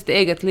sitt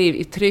eget liv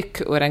i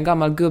tryck ur en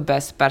gammal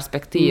gubbes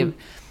perspektiv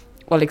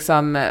och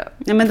liksom...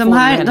 Ja, men de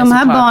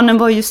här barnen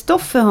var ju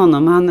stoff för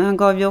honom. Han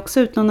gav ju också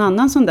ut någon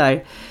annan sån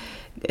där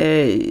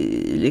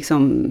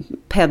liksom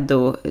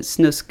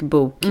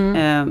pedo-snuskbok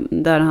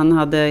där han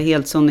hade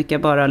helt sonika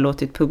bara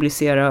låtit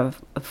publicera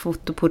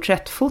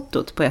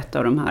porträttfotot på ett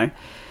av de här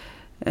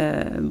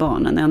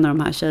barnen, en av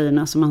de här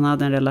tjejerna som han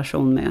hade en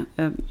relation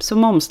med,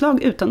 som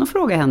omslag utan att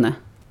fråga henne.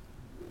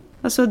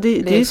 Alltså det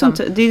är ju som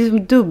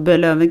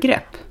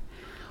dubbelövergrepp.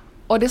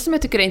 Och det som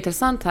jag tycker är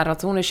intressant här är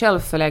att hon är själv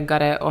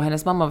förläggare och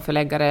hennes mamma var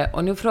förläggare,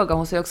 och nu frågar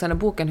hon sig också i den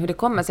här boken hur det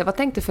kommer sig. Vad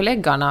tänkte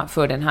förläggarna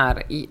för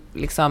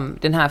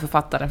den här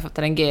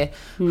författaren G?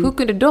 Hur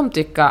kunde de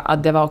tycka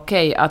att det var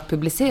okej att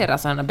publicera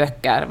sådana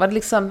böcker? Var det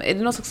liksom, är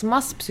det någon slags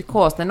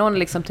masspsykos? När någon är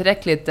liksom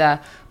tillräckligt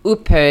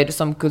upphöjd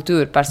som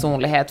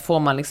kulturpersonlighet får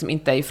man liksom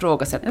inte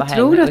ifrågasätta henne. Jag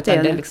tror att det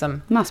är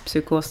liksom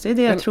masspsykos, det är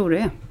det jag tror det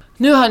är.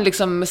 Nu är han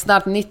liksom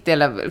snart 90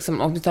 eller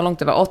liksom, och tar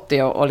långt över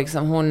 80 och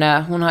liksom hon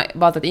har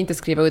valt att inte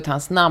skriva ut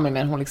hans namn,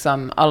 men hon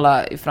liksom,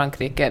 alla i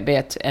Frankrike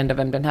vet ändå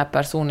vem den här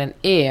personen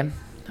är.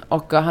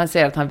 Och han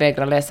säger att han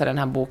vägrar läsa den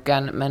här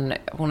boken, men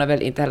hon har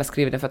väl inte heller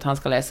skrivit den för att han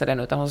ska läsa den,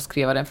 utan hon ska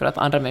skriva den för att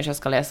andra människor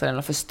ska läsa den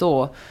och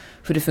förstå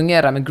hur det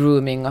fungerar med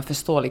grooming och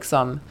förstå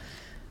liksom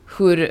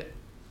hur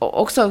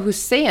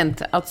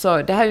sent,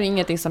 alltså det här är ju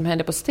ingenting som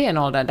hände på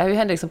stenåldern, det här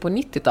hände liksom på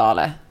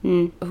 90-talet.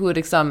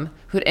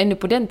 Hur ännu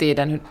på den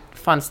tiden, hur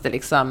fanns det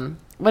liksom,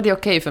 var det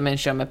okej för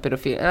människor med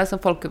pedofili? Eller som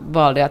folk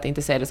valde att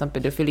inte se det som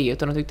pedofili,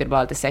 utan de tyckte det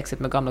var lite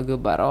sexigt med gamla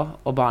gubbar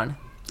och barn.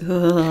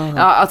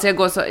 Ja, alltså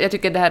jag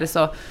tycker det här är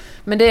så,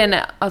 men det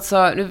är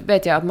alltså, nu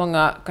vet jag att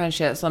många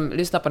kanske som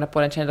lyssnar på den här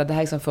podden känner att det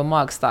här är liksom för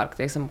magstarkt,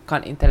 det liksom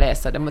kan inte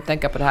läsa. De måste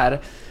tänka på det här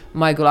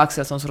Michael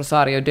Axelssons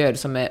Rosario död,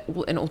 som är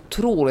en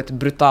otroligt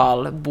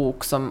brutal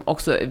bok som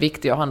också är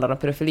viktig och handlar om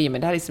pedofili,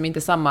 men det här är liksom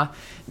inte samma,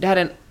 det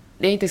är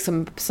inte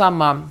liksom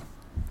samma,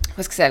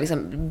 vad ska jag säga,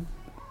 liksom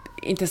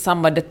inte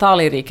samma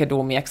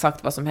detaljrikedom i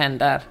exakt vad som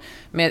händer.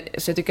 Men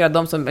så jag tycker att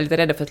de som är lite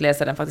rädda för att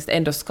läsa den faktiskt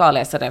ändå ska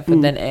läsa den, för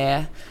den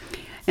är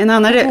en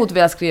otroligt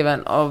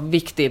välskriven och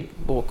viktig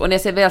bok. Och när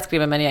jag säger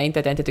välskriven menar jag inte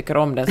att jag inte tycker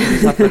om den som du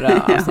sa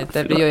förra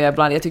avsnittet. Det gör jag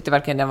ibland. Jag tyckte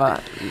verkligen den var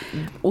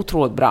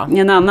otroligt bra.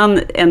 En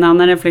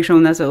annan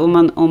reflektion, alltså,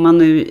 om man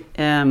nu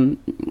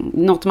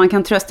något man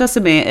kan trösta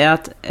sig med är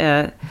att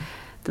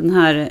den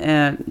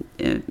här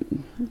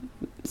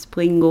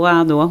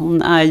Springoa då,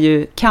 hon är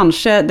ju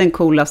kanske den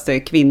coolaste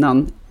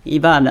kvinnan i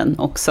världen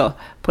också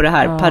på det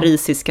här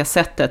parisiska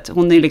sättet.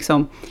 Hon är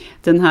liksom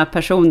den här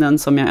personen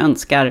som jag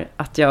önskar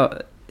att jag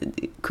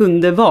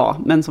kunde vara,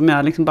 men som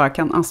jag liksom bara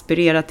kan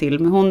aspirera till.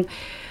 Men hon,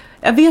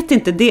 jag vet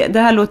inte, det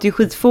här låter ju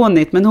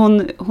skitfånigt, men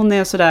hon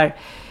är sådär,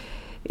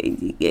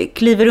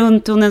 kliver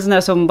runt, hon är en sån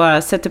där som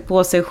bara sätter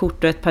på sig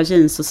skjorta och ett par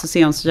jeans och så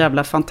ser hon så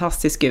jävla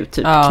fantastisk ut,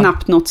 typ.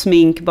 Knappt något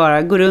smink,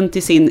 bara går runt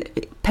i sin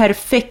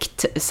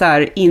perfekt så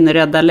här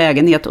inredda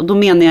lägenhet, och då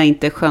menar jag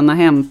inte sköna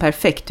hem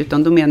perfekt,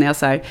 utan då menar jag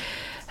så här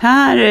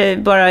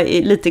bara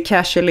lite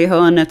casual i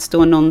hörnet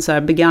står någon så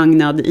här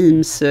begagnad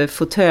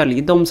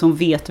Eames-fåtölj. De som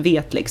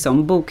vet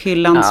liksom.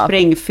 Bokhyllan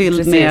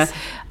sprängfylld med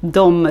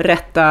de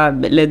rätta,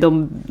 eller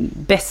de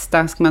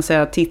bästa, ska man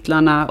säga,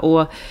 titlarna.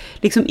 Och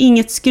liksom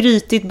inget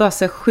skrytigt, bara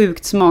så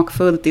sjukt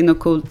smakfullt i något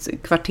coolt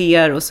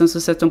kvarter. Och sen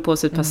så sätter hon på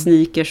sig ett par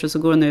sneakers och så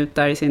går hon ut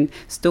där i sin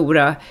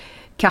stora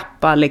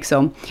kappa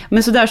liksom.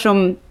 Men så där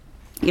som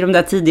i de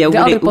där tidiga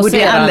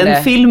Woody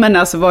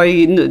Allen-filmerna så var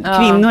ju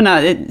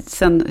kvinnorna,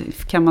 sen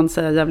kan man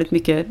säga jävligt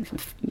mycket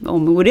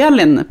om Woody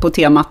Allen på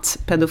temat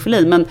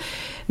pedofili,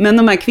 men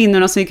de här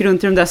kvinnorna som gick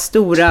runt i de där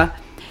stora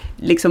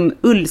liksom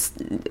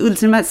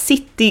de här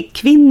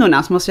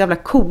city-kvinnorna som var så jävla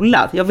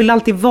coola. Jag vill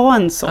alltid vara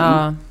en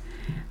sån.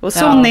 Och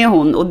sån är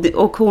hon,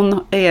 och hon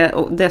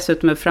är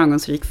dessutom en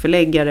framgångsrik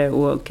förläggare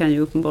och kan ju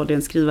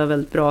uppenbarligen skriva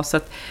väldigt bra, så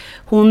att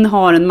hon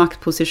har en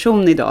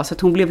maktposition idag, så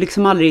att hon blev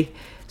liksom aldrig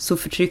så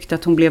förtryckt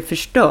att hon blev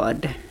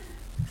förstörd.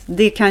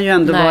 Det kan ju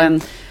ändå vara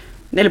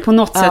eller på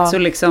något sätt så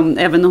liksom,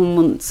 även om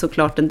hon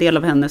såklart, en del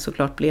av henne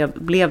såklart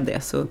blev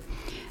det, så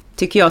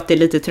tycker jag att det är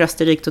lite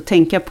trösterikt att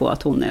tänka på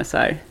att hon är så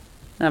här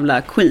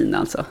jävla queen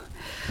alltså.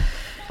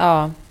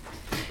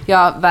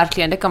 Ja,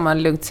 verkligen. Det kan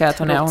man lugnt säga att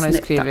hon är. Hon har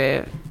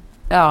skrivit...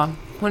 Ja,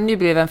 hon är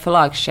nybliven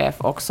förlagschef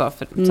också.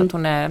 Så att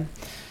hon är...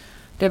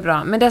 Det är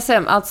bra. Men det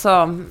är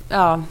alltså...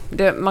 Ja,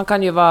 man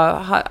kan ju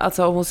vara...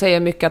 Alltså hon säger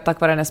mycket att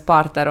tack vare hennes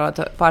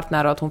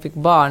partner och att hon fick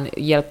barn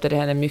hjälpte det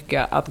henne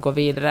mycket att gå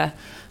vidare.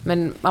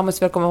 Men man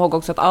måste väl komma ihåg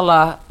också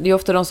att det är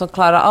ofta de som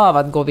klarar av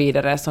att gå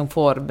vidare som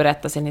får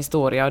berätta sin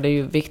historia, och det är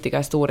ju viktiga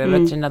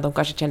historier. De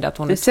kanske kände att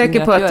hon är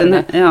säker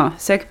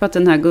på att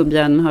den här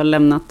gubbjärnen har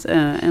lämnat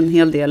en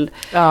hel del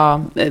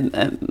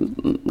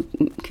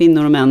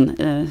kvinnor och män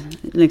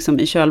liksom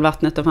i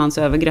kölvattnet av hans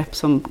övergrepp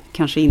som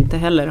kanske inte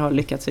heller har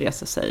lyckats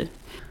resa sig.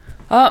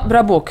 Ja,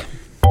 bra bok.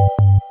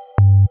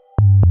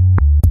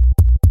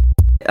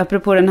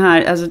 Apropå den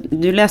här, alltså,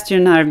 du läste ju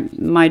den här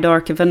My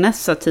Dark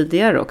Vanessa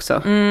tidigare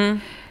också.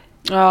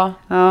 Ja,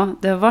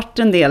 det har varit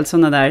en del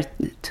sådana där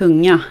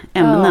tunga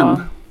ämnen.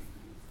 Ja.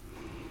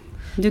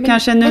 Du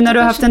kanske nu när du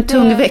har haft en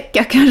tung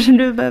vecka kanske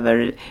du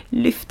behöver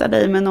lyfta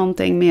dig med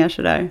någonting mer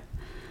sådär.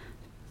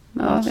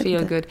 Ja,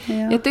 feel good.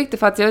 Ja. Jag tyckte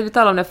faktiskt, jag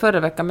talade om det förra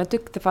veckan, men jag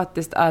tyckte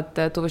faktiskt att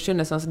Tove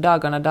Schünnessons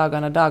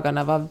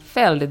dagarna var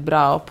väldigt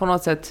bra och på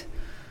något sätt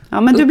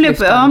men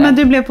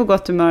du blev på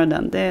gott humör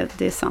den. Det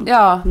är sant.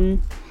 Ja.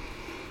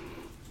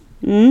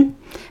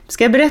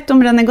 Ska jag berätta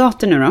om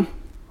Renegater nu då?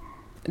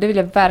 Det vill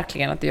jag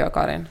verkligen att du gör,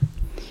 Karin.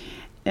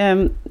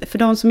 För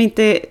de som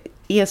inte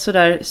är så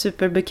där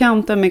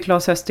superbekanta med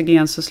Claes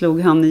Östergren så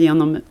slog han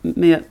igenom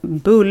med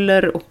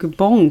buller och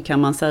bång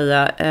kan man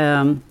säga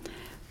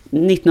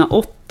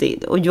 1980.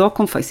 Och jag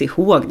kom faktiskt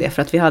ihåg det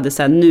för att vi hade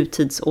så här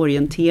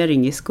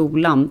nutidsorientering i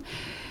skolan.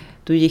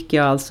 Då gick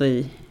jag alltså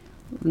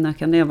när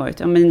kan det ha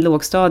varit?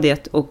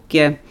 Lågstadiet och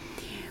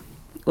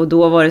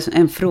då var det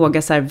en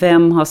fråga så här,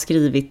 vem har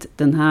skrivit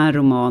den här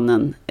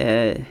romanen?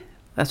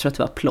 Jag tror att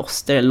det var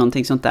Plåster eller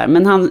någonting sånt där.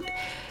 Men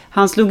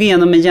han slog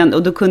igenom igen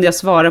och då kunde jag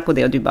svara på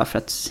det. Och det är bara för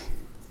att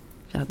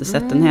jag hade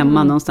sett den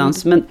hemma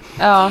någonstans. Men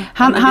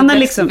han har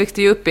liksom...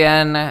 växte ju upp i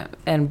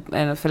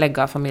en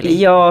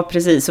förläggarfamilj. Ja,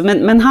 precis.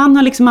 Men han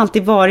har liksom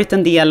alltid varit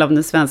en del av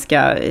den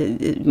svenska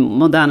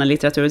moderna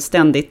litteraturen.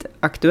 Ständigt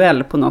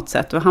aktuell på något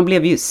sätt. Och han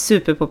blev ju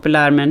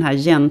superpopulär med den här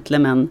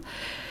Gentleman.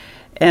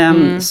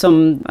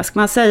 Som, vad ska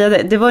man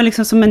säga, det var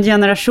liksom som en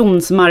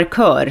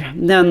generationsmarkör.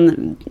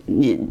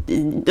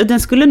 Den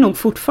skulle nog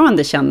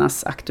fortfarande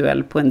kännas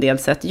aktuell på en del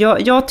sätt.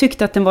 Jag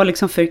tyckte att den var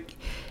liksom för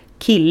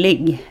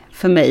killig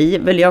för mig.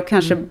 Väl jag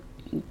kanske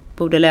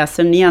borde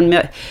läsa den igen, men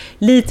jag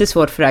lite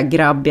svårt för det här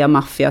grabbiga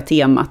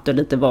maffia-temat och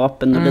lite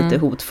vapen och lite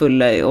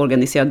hotfull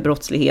organiserad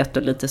brottslighet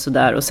och lite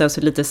sådär. Och sen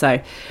så lite så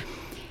här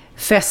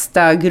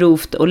festa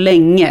grovt och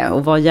länge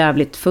och var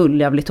jävligt full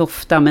jävligt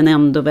ofta men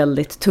ändå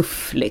väldigt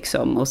tuff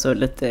liksom och så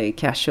lite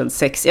casual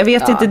sex. Jag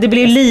vet inte, det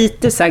blir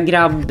lite så här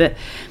grabb,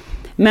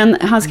 men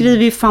han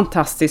skriver ju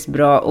fantastiskt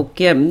bra och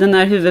den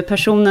här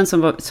huvudpersonen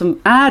som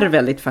är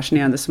väldigt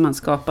fascinerande som han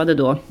skapade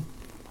då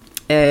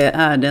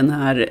är den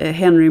här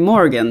Henry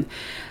Morgan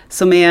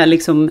som är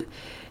liksom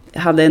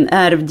hade en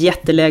ärvd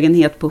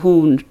jättelägenhet på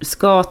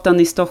Hornsgatan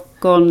i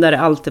Stockholm där det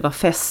alltid var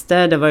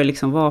fester, där var det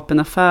liksom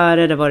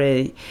vapenaffärer, där var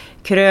det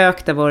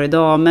krök, där var det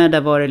damer,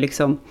 där var det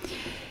liksom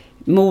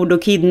mord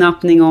och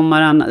kidnappning om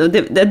varandra. Och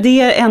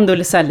det är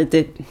ändå så här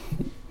lite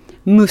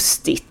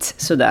mustigt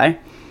sådär.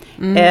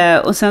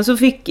 Och sen så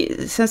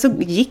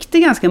gick det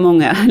ganska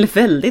många, eller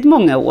väldigt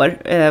många år.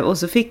 Och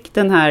så fick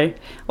den här,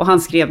 och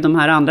han skrev de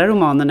här andra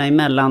romanerna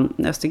emellan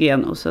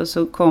Östergren och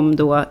så kom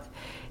då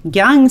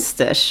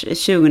Gangsters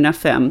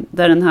 2005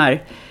 där den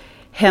här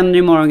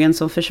Henry Morgan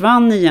som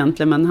försvann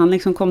egentligen, men han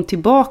liksom kom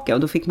tillbaka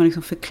och då fick man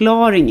liksom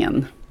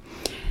förklaringen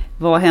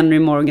vad Henry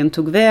Morgan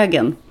tog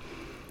vägen.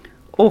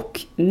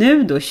 Och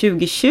nu då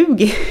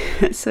 2020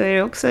 så är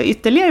det också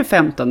ytterligare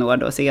 15 år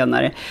då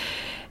senare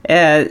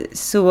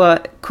så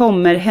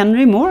kommer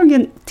Henry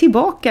Morgan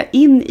tillbaka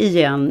in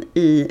igen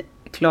i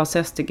Claes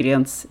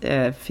Östergrens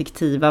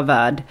fiktiva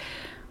värld.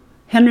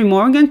 Henry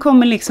Morgan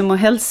kommer liksom att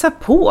hälsa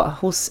på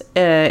hos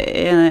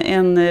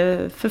en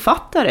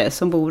författare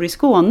som bor i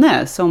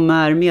Skåne som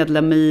är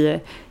medlem i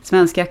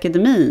Svenska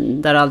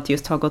Akademin där allt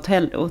just har gått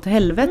åt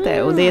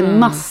helvete. Och det är en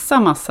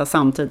massa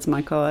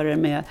samtidsmarkörer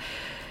med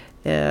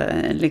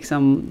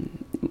liksom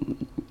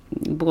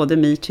både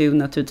Me Too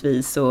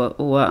naturligtvis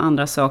och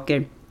andra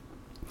saker.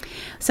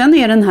 Sen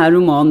är den här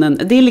romanen,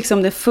 det är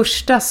liksom det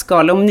första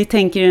skalan, om ni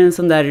tänker en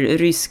sån där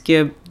rysk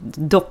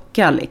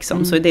docka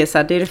liksom, så är det så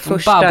här, det är det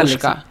första babushka.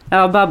 liksom.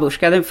 Ja,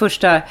 babushka, den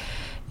första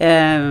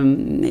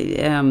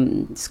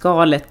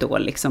skalet då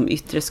liksom,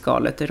 yttre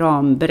skalet,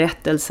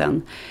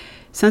 ramberättelsen.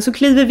 Sen så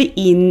kliver vi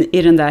in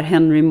i den där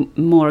Henry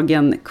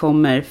Morgan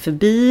kommer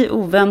förbi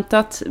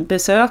oväntat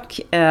besök.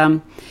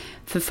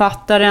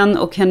 Författaren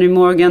och Henry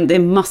Morgan, det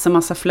är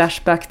massa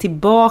flashback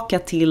tillbaka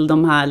till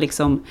de här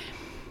liksom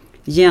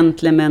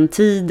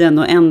gentleman-tiden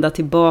och ända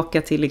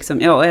tillbaka till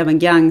liksom, ja, även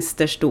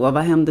gangsters då,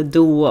 vad hände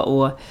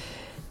då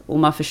Och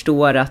man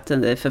förstår att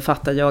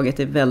författarjaget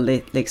är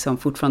väldigt, liksom,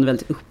 fortfarande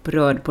väldigt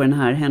upprörd på den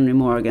här Henry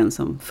Morgan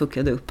som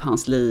fuckade upp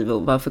hans liv.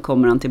 Och varför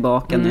kommer han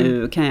tillbaka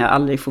nu? Kan jag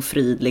aldrig få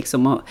frid?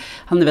 Liksom. Och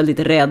han är väldigt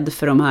rädd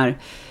för de här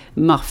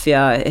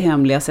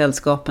maffia-hemliga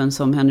sällskapen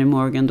som Henry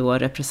Morgan då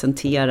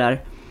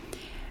representerar.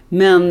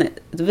 Men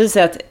det vill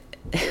säga att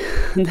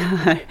det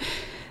här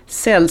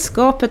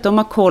sällskapet, de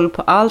har koll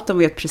på allt. De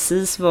vet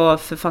precis vad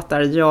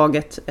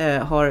författarjaget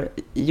har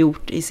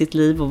gjort i sitt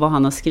liv och vad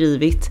han har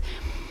skrivit.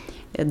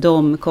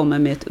 De kommer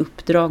med ett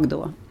uppdrag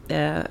då.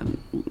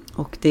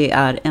 Och det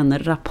är en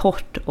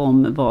rapport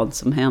om vad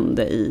som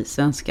hände i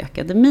Svenska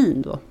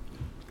Akademin då.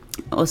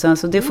 Och sen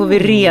så det får vi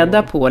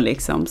reda på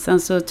liksom. Sen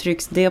så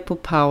trycks det på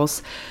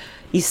paus.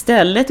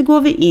 Istället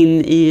går vi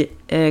in i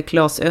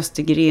Claes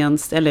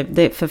Östergrens, eller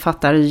det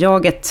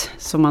författarjaget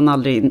som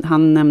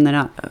han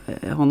nämner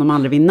honom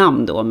aldrig vid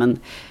namn då, men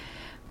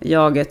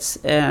jagets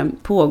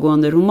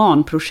pågående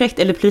romanprojekt,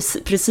 eller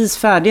precis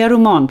färdiga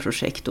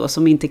romanprojekt då,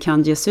 som inte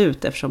kan ges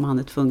ut eftersom han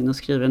är tvungen att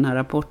skriva den här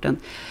rapporten.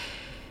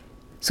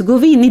 Så går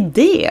vi in i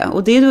det,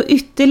 och det är då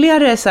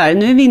ytterligare så här,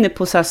 nu är vi inne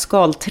på så här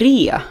skal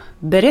 3,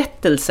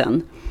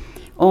 berättelsen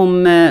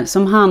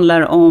som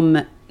handlar om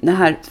det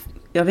här.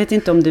 Jag vet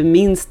inte om du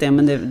minns det,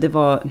 men det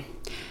var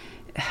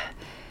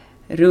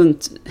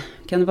runt,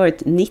 kan det ha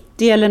varit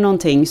 90 eller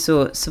någonting,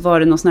 så var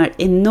det någon sån här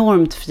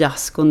enormt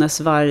fiasko när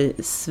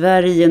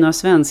Sverige, några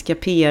svenska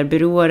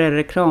PR-byråer eller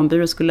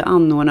reklambyråer skulle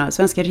anordna,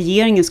 svenska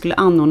regeringen skulle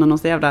anordna någon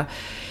jävla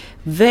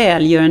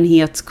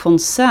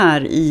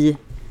välgörenhetskonsert i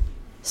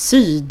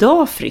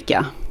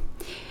Sydafrika.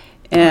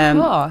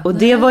 Och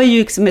det var ju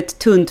liksom ett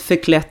tunt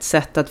förklätt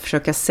sätt att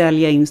försöka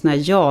sälja in såna här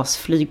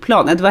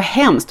JAS-flygplan. Det var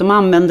hemskt. De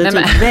använde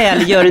typ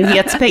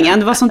välgörenhetspengar.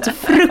 Det var sånt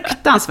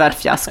fruktansvärt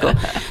fiasko.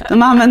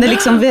 De använde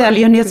liksom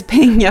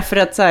välgörenhetspengar för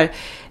att så här,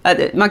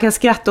 man kan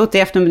skratta åt det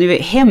efter, men det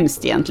är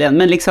hemskt egentligen.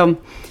 Men liksom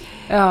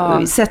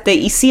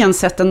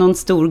iscensätta någon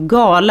stor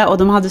gala, och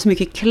de hade så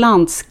mycket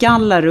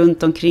klantskallar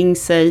runt omkring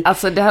sig.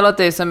 Alltså det här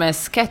låter ju som en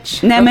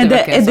sketch. Nej, men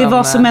det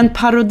var som en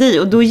parodi,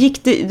 och då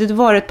gick det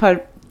var ett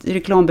par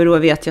reklambyråer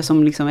vet jag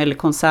som liksom, eller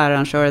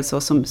konsertarrangörer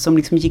så, som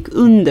liksom gick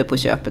under på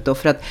köpet då,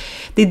 för att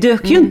det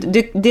dök ju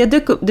inte, det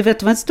dök upp,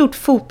 det var ett stort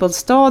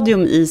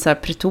fotbollsstadion i så här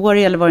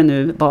Pretoria eller vad det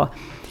nu var,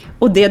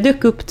 och det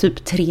dök upp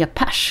typ 3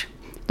 pers.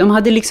 De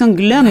hade liksom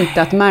glömt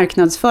att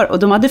marknadsföra, och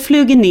de hade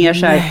flugit ner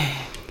så här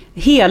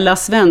hela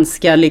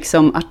svenska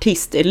liksom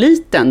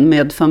artisteliten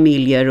med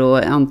familjer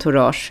och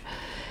entourage.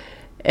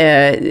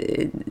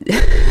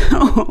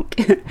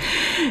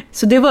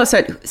 Så det var så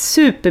här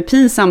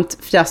superpinsamt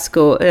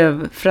fiasko,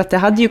 för att det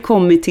hade ju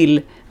kommit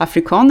till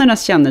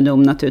afrikanernas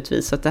kännedom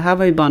naturligtvis, så att det här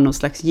var ju bara någon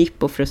slags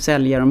jippo för att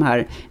sälja de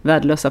här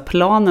värdelösa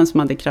planen som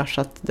hade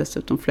kraschat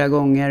dessutom flera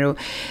gånger. Och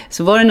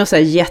så var det något så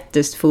här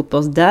jättest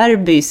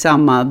fotbollsderby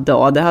samma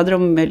dag, det hade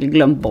de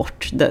glömt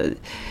bort,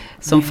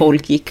 som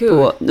folk gick på,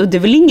 och det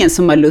är väl ingen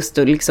som har lust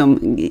att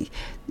liksom,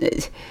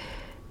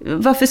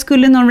 varför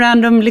skulle någon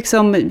random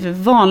liksom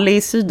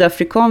vanlig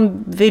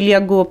sydafrikan vilja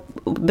gå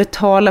och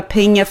betala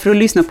pengar för att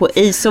lyssna på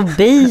Ace of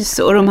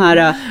Base och de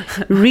här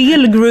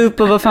Real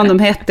Group och vad fan de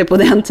hette på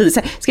den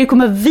tiden? Ska det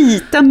komma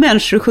vita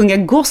människor och sjunga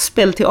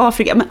gospel till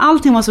Afrika? Men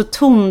allting var så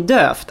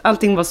tondövt,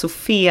 allting var så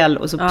fel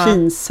och så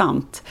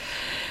pinsamt.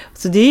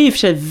 Så det är ju för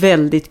sig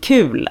väldigt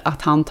kul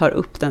att han tar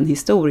upp den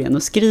historien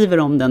och skriver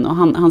om den, och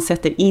han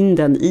sätter in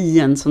den i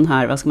en sån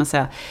här, vad ska man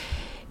säga,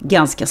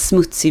 ganska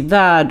smutsig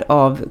värld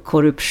av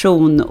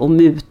korruption och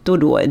mutor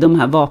då, i de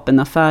här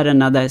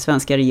vapenaffärerna där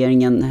svenska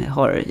regeringen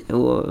har,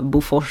 och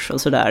Bofors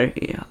och sådär,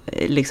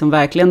 liksom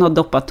verkligen har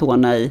doppat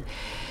tårna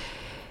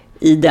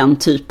i den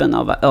typen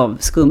av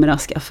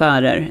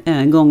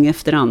skumraskaffärer. Gång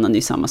efter annan är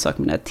ju samma sak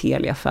med den här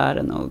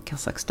Telia-affären och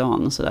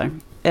Kazakstan och sådär,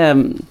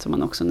 som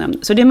man också nämnde.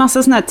 Så det är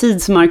massa såna här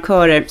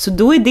tidsmarkörer, så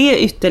då är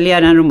det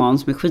ytterligare en roman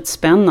som är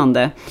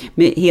skitspännande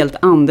med helt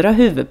andra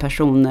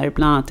huvudpersoner,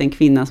 bland annat en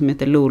kvinna som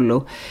heter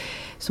Lolo,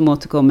 som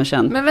återkommer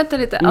sen. Men vänta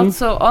lite,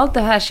 alltså allt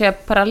det här sker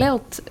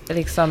parallellt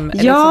liksom?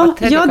 Ja,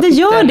 det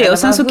gör det. Och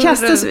sen så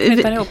kastas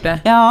vi...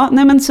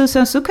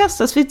 så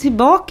kastas vi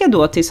tillbaka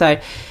då till så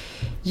här,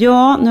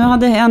 ja, nu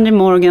hade Henry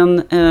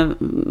Morgan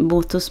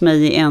bott hos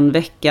mig i 1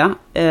 vecka,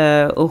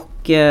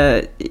 och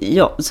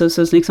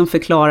så liksom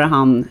förklarar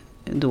han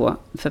då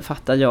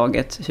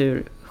författarjaget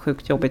hur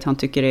sjukt jobbigt han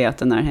tycker det är att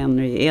den här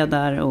Henry är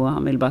där, och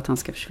han vill bara att han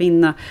ska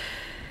försvinna.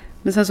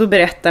 Men sen så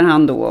berättar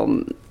han då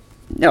om,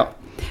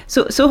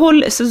 så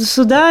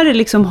där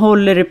liksom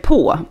håller det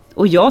på.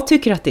 Och jag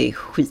tycker att det är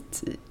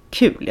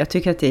skitkul. Jag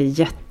tycker att det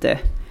är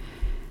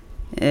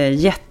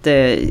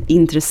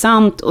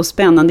jätteintressant och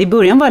spännande. I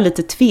början var jag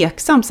lite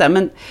tveksam så här,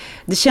 men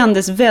det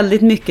kändes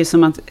väldigt mycket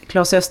som att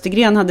Claes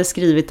Östergren hade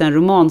skrivit en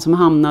roman som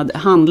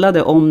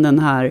handlade om den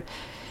här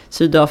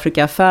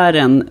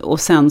Sydafrika-affären, och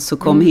sen så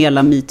kom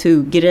hela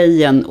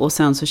MeToo-grejen, och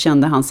sen så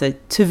kände han sig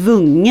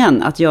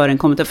tvungen att göra en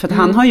kommentar, för att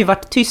han har ju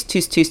varit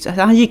tyst.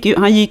 Han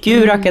gick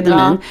ur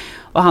akademin,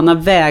 och han har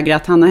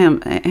vägrat, han har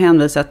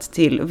hänvisat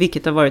till,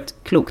 vilket har varit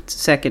klokt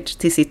säkert,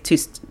 till sitt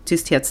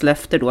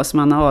tysthetslöfte då som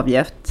han har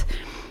avgett,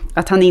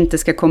 att han inte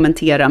ska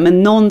kommentera,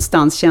 men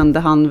någonstans kände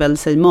han väl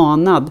sig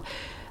manad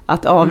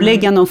att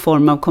avlägga någon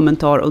form av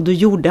kommentar, och då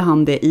gjorde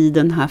han det i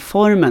den här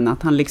formen,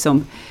 att han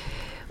liksom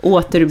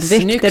återuppväckte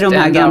snyggt de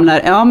här ändå.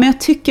 gamla... Ja, men jag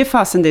tycker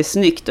fasen det är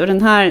snyggt, och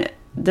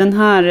den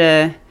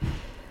här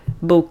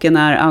boken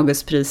är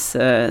Augustpris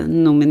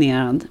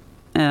nominerad.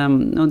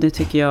 Och det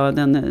tycker jag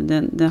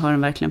det har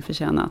den verkligen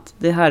förtjänat.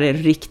 Det här är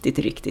riktigt,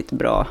 riktigt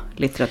bra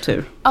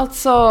litteratur.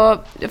 Alltså,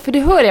 för det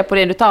hör jag på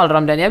det du talar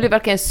om den. Jag blir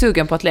verkligen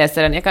sugen på att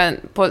läsa den. Jag kan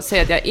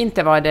säga att jag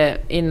inte var det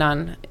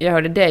innan jag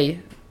hörde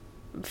dig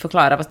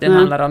förklara vad den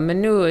handlar om.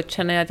 Men nu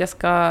känner jag att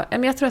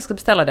jag tror jag ska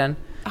beställa den.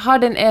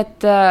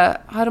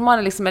 Har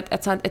romanen liksom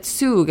ett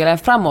sug eller en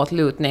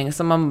framåtlutning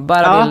som man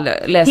bara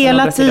vill läsa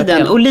hela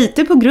tiden. Och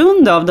lite på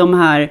grund av de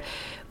här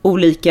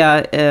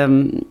olika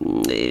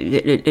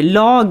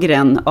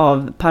lagren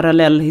av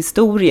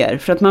parallellhistorier.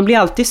 För att man blir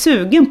alltid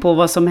sugen på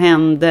vad som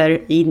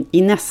händer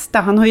i nästa.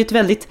 Han har ju ett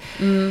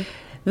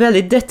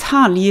väldigt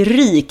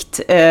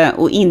detaljrikt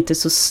och inte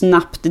så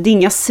snabbt. Det är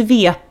inga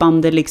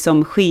svepande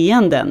liksom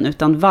skeenden,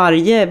 utan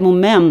varje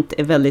moment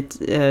är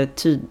väldigt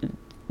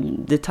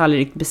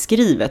detaljrikt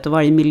beskrivet, och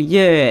varje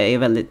miljö är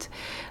väldigt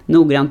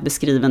noggrant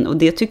beskriven. Och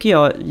det tycker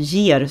jag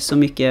ger så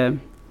mycket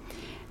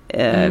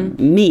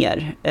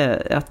mer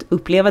att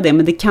uppleva det.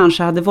 Men det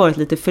kanske hade varit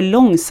lite för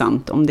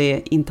långsamt om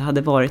det inte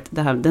hade varit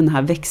den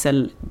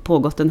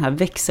här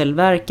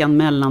växelverkan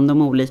mellan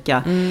de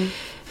olika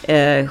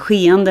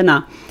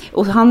skeendena.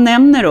 Och han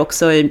nämner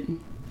också,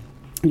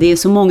 det är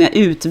så många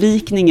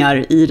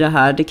utvikningar i det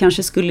här.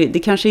 Det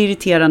kanske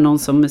irriterar någon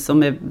som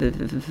är,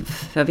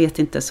 jag vet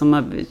inte,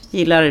 som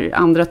gillar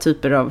andra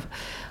typer av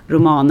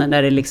romaner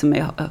där det liksom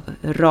är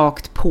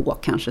rakt på,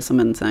 kanske som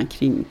en sån här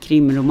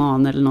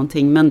krimroman eller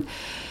någonting. Men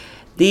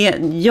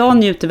jag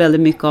njuter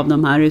väldigt mycket av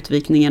de här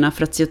utvikningarna,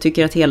 för att jag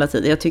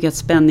tycker att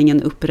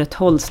spänningen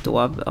upprätthålls då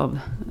av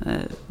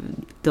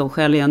de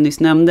skäl jag nyss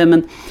nämnde.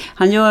 Men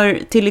han gör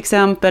till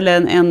exempel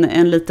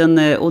en liten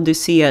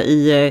odyssé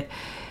i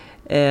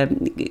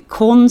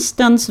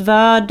konstens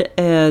värld,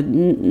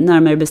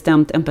 närmare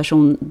bestämt en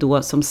person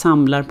då som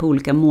samlar på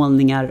olika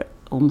målningar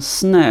om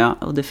snö,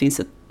 och det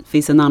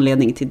finns en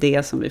anledning till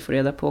det som vi får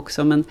reda på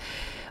också, men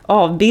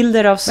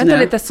avbilder av snö. Vänta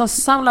lite, som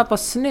samlar på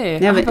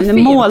snö.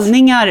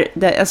 Målningar,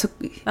 alltså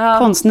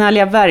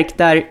konstnärliga verk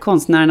där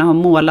konstnärerna har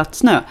målat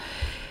snö.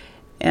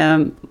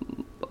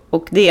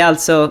 Och det är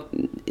alltså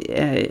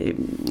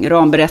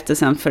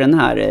ramberättelsen för den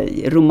här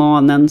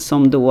romanen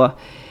som då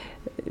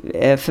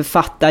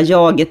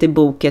författarjaget i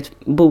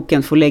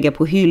boken får lägga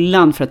på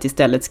hyllan för att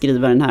istället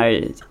skriva den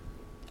här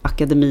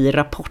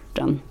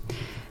akademirapporten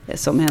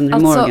som Henry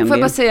Morgan får jag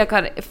bara säga,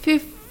 Karin, fy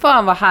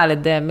fan vad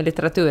härligt det är med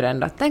litteraturen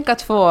då. Tänk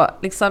att få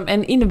liksom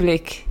en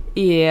inblick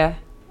i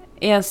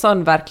en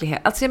sån verklighet.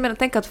 Alltså jag menar,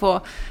 tänk att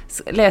få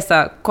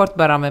läsa kort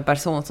bara om en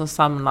person som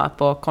samlar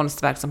på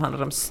konstverk som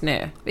handlar om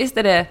snö. Visst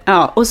är det?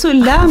 Ja, och så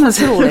lär man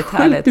sig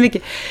sjukt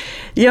mycket.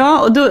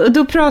 Ja, och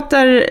då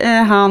pratar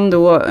han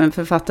då,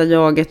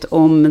 författarjaget,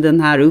 om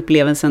den här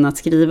upplevelsen att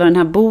skriva den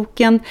här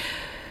boken.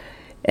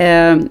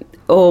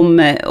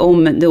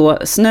 Om då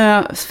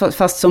snö,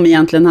 fast som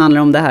egentligen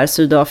handlar om det här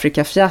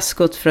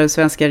Sydafrika-fiaskot för den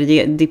svenska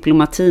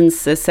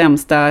diplomatins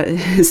sämsta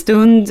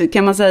stund,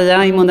 kan man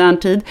säga, i modern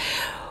tid.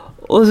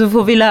 Och så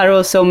får vi lära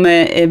oss om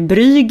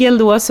Bruegel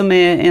då, som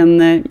är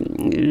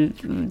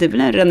det är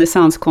väl en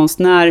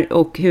renässanskonstnär,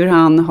 och hur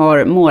han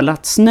har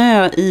målat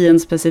snö i en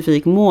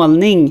specifik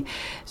målning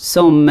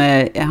som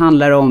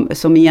handlar om,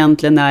 som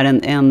egentligen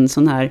är en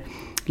sån här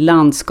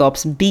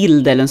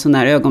landskapsbild eller en sån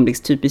här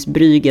ögonblickstypisk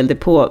Bruegel. Det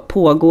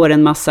pågår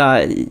en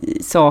massa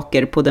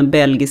saker på den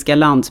belgiska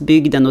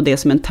landsbygden, och det är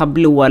som en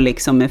tablå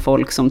liksom med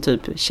folk som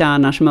typ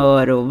kärnar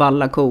smör och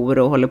vallar kor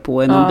och håller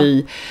på i någon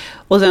by.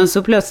 Och sen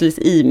så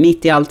plötsligt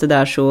mitt i allt det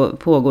där så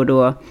pågår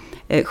då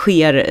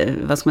sker,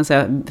 vad ska man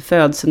säga,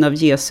 födseln av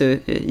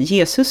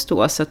Jesus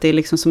då, så att det är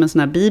liksom som en sån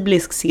här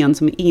biblisk scen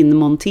som är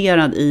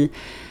inmonterad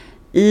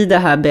i det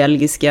här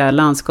belgiska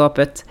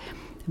landskapet.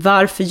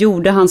 Varför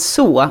gjorde han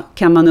så,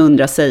 kan man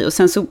undra sig. Och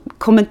sen så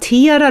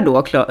kommenterar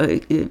då,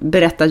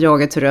 berättar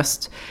jagets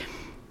röst,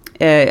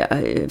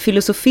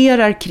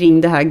 filosoferar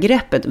kring det här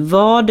greppet.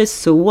 Var det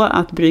så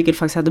att Bruegel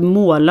faktiskt hade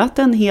målat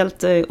en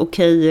helt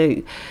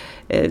okej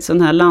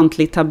sån här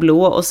lantlig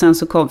tablå, och sen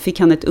så fick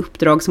han ett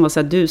uppdrag som var så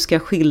att du ska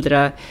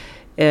skildra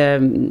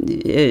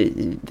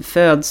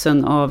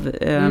födseln av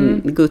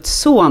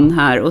Guds son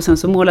här, och sen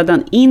så målade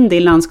han in det i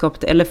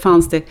landskapet, eller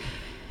fanns det,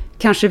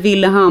 kanske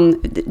ville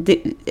han,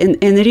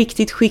 en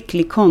riktigt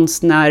skicklig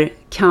konstnär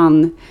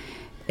kan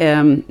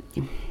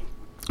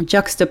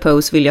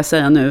juxtapose, vill jag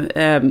säga nu,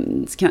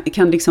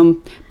 kan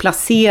liksom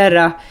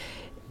placera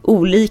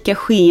olika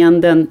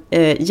skeenden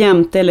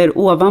jämte eller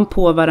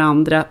ovanpå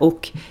varandra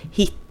och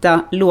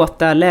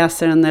låta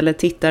läsaren eller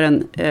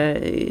tittaren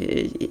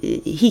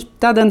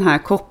hitta den här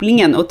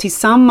kopplingen, och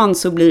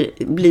tillsammans så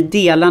blir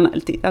delarna,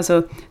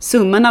 alltså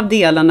summan av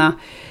delarna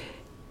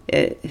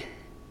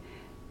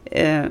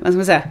vad ska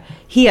man säga,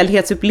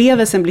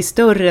 helhetsupplevelsen blir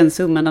större än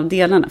summan av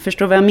delarna.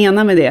 Förstår vad jag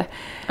menar med det?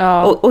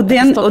 Ja, och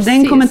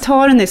den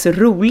kommentaren är så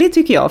rolig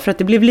tycker jag, för att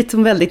det blev lite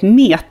väldigt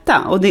meta.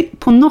 Och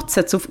på något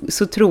sätt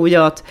så tror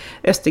jag att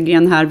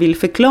Östergren här vill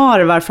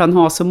förklara varför han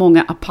har så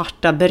många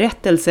aparta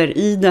berättelser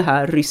i det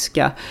här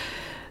ryska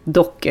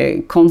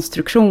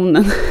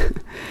dockkonstruktionen.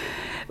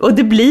 Och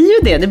det blir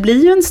ju det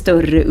blir ju en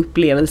större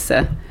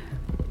upplevelse.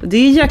 Det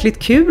är jäkligt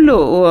kul att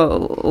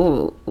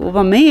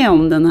vara med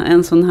om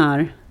en sån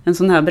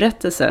här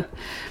berättelse.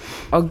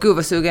 Gud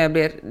vad sugen jag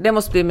blir. Det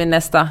måste bli min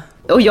nästa.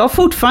 Och jag har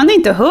fortfarande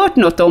inte hört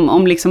något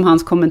om liksom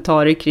hans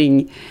kommentarer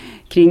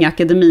kring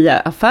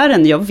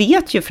Akademia-affären. Jag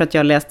vet ju, för att jag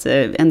har läst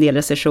en del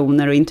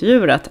recensioner och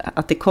intervjuer,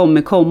 att det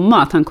kommer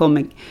komma. Att han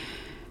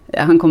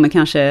kommer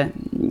kanske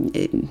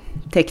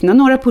teckna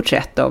några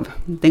porträtt av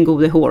den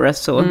gode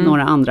Horace och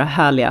några andra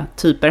härliga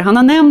typer. Han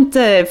har nämnt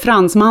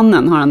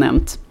fransmannen, har han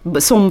nämnt.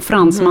 Som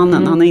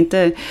fransmannen. Han har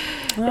inte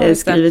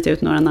skrivit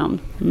ut några namn.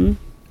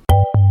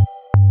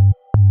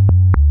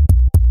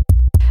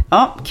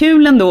 Ja,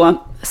 kul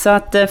ändå. Så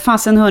att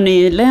fasen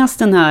hörni, läs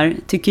den här,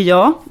 tycker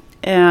jag.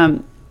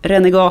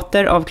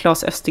 Renegater av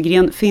Claes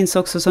Östergren finns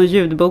också som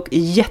ljudbok.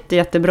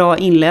 Jättebra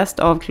inläst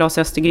av Claes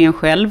Östergren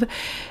själv.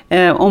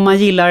 Om man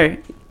gillar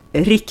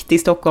riktig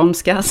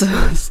stockholmska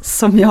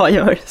som jag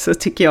gör, så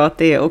tycker jag att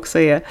det också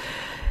är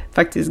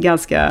faktiskt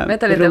ganska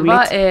Vänta lite, roligt.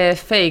 vad är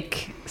fake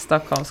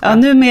stockholmska? Ja,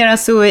 numera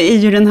så är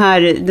ju den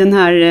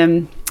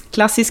här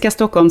klassiska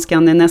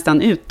stockholmskan är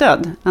nästan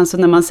utdöd. Alltså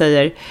när man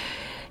säger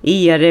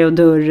ere och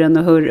dörren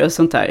och hurra och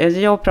sånt där.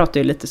 Jag pratar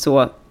ju lite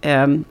så,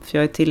 för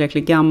jag är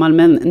tillräckligt gammal,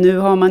 men nu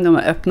har man de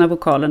öppna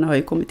vokalerna har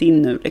ju kommit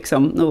in nu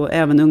liksom, och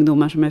även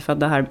ungdomar som är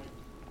födda här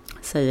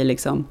säger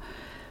liksom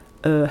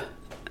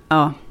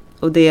ja,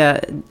 och det är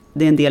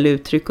en del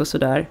uttryck och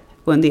sådär,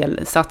 och en del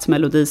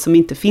satsmelodi som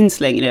inte finns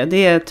längre.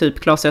 Det är typ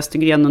Claes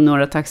Östergren och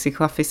några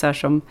taxichaffisar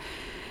som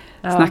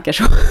snackar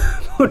så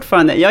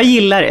fortfarande. Jag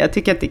gillar det, jag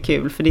tycker att det är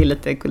kul, för det är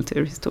lite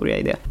kulturhistoria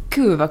i det.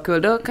 Gud vad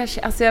kul, då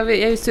kanske, alltså jag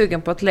är ju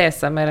sugen på att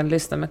läsa mer än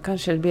lyssna, men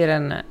kanske det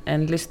blir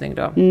en lyssning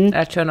då.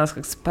 Jag kör någon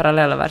slags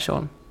parallella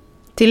version.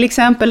 Till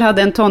exempel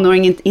hade en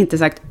tonåring inte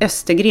sagt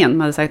Östergren,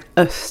 man hade sagt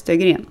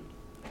Östergren.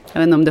 Jag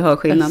vet inte om du hör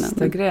skillnaden.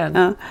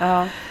 Östergren,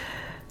 ja.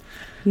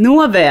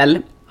 Nåväl,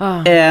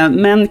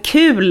 men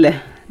kul.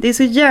 Det är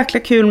så jäkla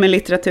kul med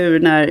litteratur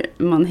när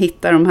man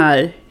hittar de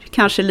här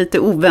kanske lite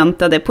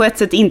oväntade, på ett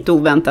sätt inte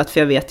oväntat, för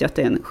jag vet ju att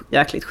det är en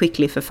jäkligt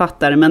skicklig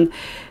författare, men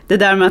det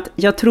där med att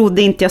jag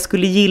trodde inte jag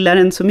skulle gilla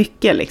den så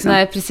mycket liksom.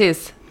 Nej,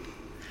 precis.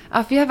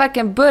 Ja, för jag har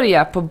verkligen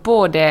börjat på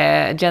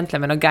både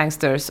Gentlemen och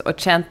Gangsters och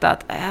känt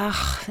att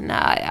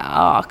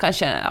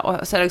kanske,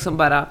 och så liksom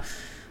bara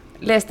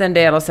läst en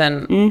del och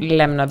sen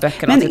lämna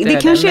böckerna till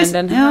döden. Kanske, men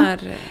den här...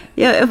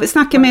 Jag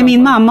snackar med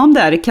min mamma om det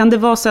här. Kan det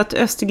vara så att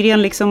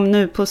Östergren liksom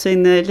nu på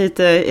sin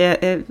lite,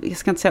 jag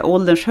ska inte säga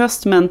ålderns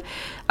höst, men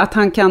att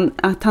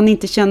han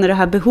inte känner det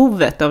här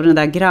behovet av den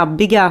där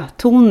grabbiga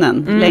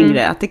tonen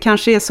längre. Att det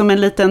kanske är som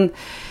en liten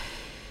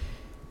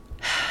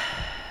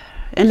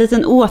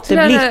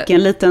återblick,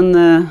 en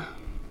liten...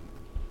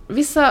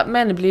 Vissa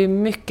män blir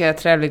mycket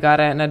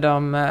trevligare när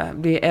de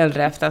blir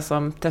äldre,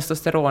 eftersom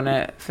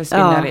testosteronet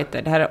försvinner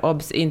lite. Det här är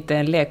obs, inte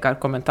en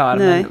läkarkommentar,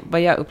 men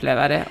vad jag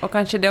upplever det. Och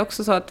kanske det är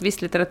också så att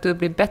viss litteratur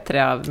blir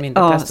bättre av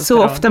mindre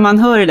testosteron. Så ofta man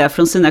hör det där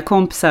från sina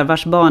kompisar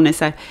vars barn är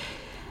så här,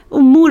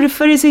 och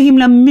morfar är så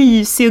himla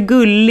mysig och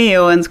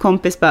gullig, och ens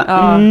kompis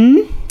bara,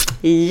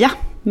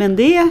 men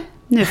det är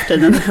nu för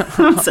tiden.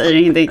 Man säger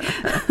ingenting.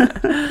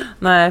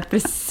 Nej,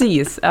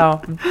 precis.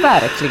 Ja,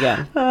 verkligen.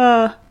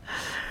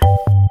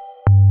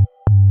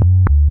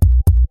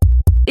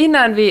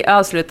 Innan vi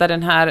avslutar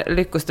den här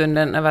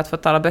lyckostunden över att få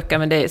tala böcker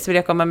med dig, så vill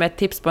jag komma med ett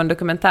tips på en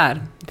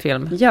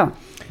dokumentärfilm. Ja.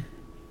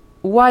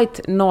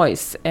 White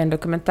Noise, en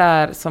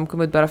dokumentär som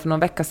kom ut bara för någon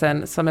vecka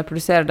sedan, som är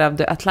producerad av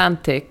The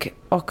Atlantic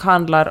och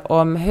handlar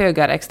om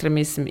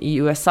högerextremism i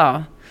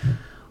USA.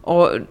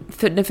 Och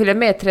den följer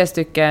med 3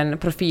 stycken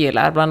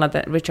profiler, bland annat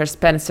Richard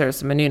Spencer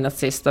som är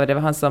nynazist, och det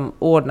var han som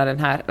ordnade den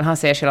här, han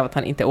säger själv att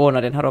han inte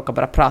ordnade den, han råkar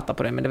bara prata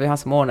på den, men det var han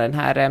som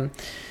ordnade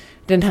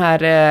den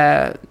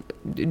här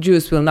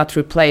Jews will not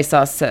replace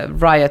us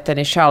rioten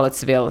i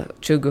Charlottesville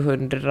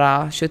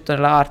 2017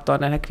 eller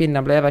 18, den här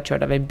kvinnan blev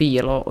överkörd av en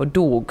bil och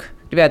dog.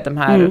 Du vet de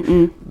här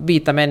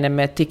vita männen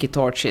med tiki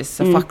torches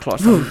och facklor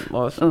som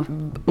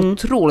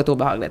otroligt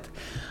obehagligt.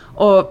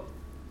 Och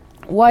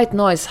White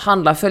Noise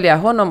följer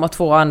honom och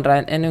 2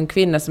 andra, en ung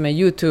kvinna som är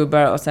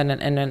YouTuber och sen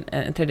en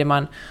tredje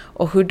man,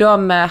 och hur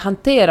de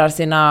hanterar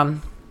sina,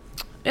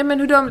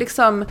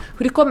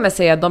 hur det kommer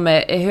sig att de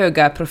är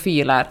höga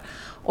profiler.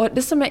 Och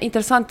det som är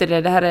intressant i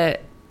det här är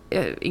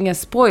ingen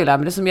spoiler,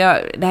 men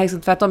det här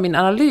är tvärtom min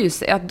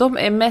analys, är att de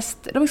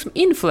är liksom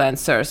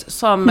influencers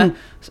som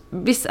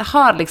visst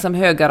har liksom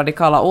höga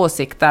radikala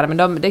åsikter, men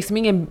det är liksom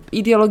ingen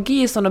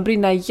ideologi som de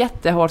brinner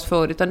jättehårt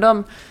för,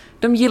 utan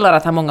de gillar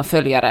att ha många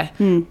följare,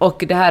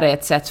 och det här är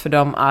ett sätt för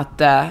dem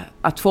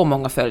att få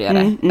många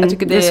följare. Jag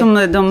tycker det är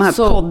som de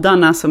här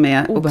poddarna som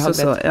är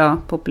obehagligt. Också så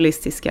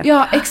populistiska.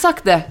 Ja,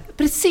 exakt det.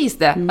 Precis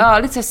det. Ja,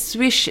 lite så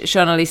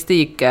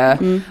Swish-journalistik.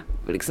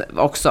 liksom,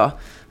 också.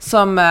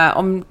 Som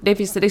om det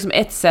finns liksom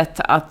ett sätt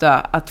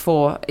att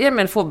få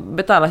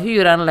betala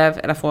hyran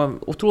eller få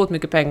otroligt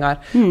mycket pengar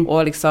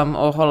och liksom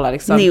och hålla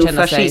liksom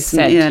känna sig sedd. Neofascism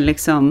är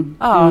liksom...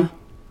 Ja.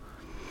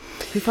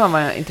 Hur fan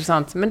var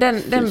intressant. Men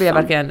den vill jag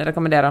verkligen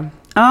rekommendera.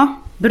 Ja,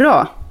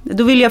 bra.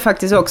 Då vill jag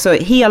faktiskt också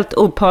helt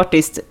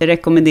opartiskt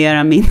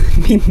rekommendera min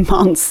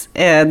mans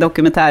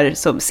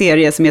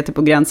dokumentärserie som heter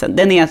På gränsen.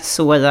 Den är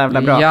så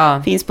jävla bra.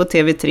 Ja. Finns på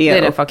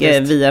TV3 och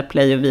via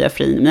Play och via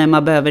Free. Nej,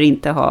 man behöver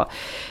inte ha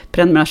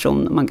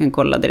prenumeration. Man kan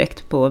kolla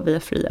direkt på via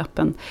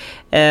Free-appen.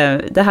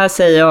 Det här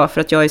säger jag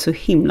för att jag är så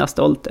himla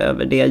stolt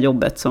över det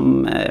jobbet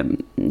som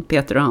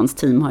Peter och hans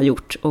team har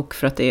gjort. Och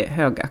för att det är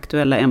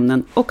högaktuella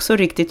ämnen. Också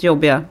riktigt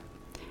jobbiga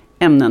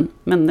ämnen,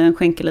 men den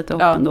skänker lite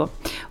hopp ändå.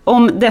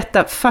 Om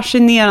detta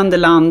fascinerande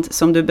land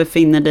som du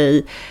befinner dig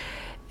i.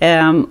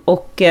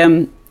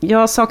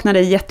 Jag saknar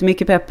dig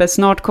jättemycket, Peppe.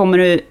 Snart kommer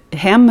du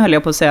hem, höll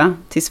jag på att säga,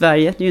 till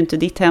Sverige. Det är ju inte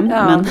ditt hem,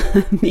 men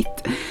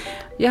mitt.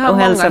 Jag har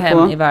många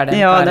hem i världen.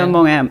 Ja, det har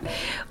många hem.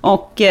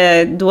 Och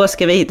då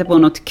ska vi hitta på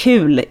något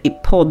kul i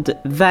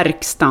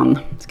poddverkstan.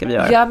 Ska vi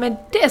göra. Ja, men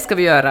det ska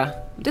vi göra.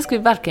 Det ska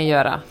vi verkligen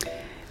göra.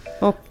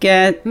 Och,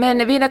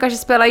 men vi kanske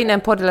spela in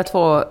en podd eller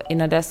två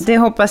innan dess. Det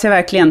hoppas jag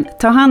verkligen.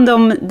 Ta hand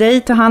om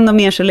dig, ta hand om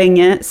er så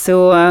länge,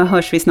 så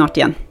hörs vi snart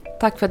igen.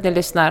 Tack för att ni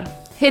lyssnar.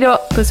 Hej då!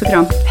 Puss och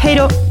kram. Hej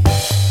då!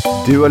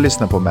 Du har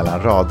lyssnat på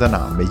Mellan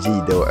raderna med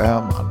Gide och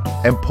Öhman.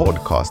 En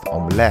podcast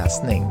om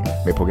läsning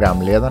med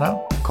programledarna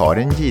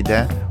Karin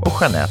Gide och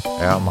Jeanette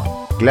Öhman.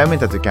 Glöm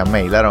inte att du kan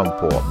mejla dem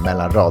på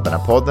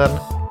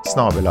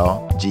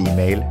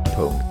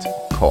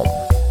mellanraderna-podden@gmail.com.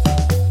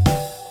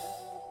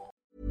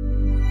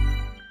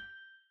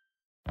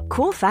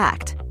 Cool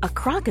fact, a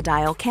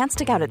crocodile can't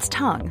stick out its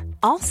tongue.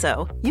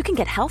 Also, you can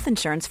get health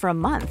insurance for a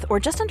month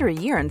or just under a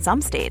year in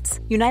some states.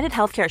 United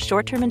Healthcare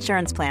short-term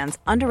insurance plans,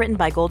 underwritten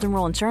by Golden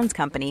Rule Insurance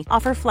Company,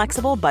 offer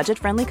flexible,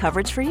 budget-friendly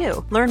coverage for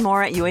you. Learn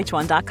more at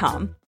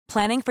uh1.com.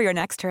 Planning for your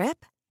next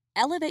trip?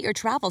 Elevate your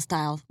travel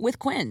style with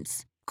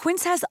Quince.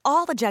 Quince has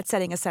all the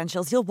jet-setting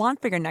essentials you'll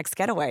want for your next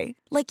getaway,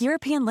 like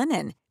European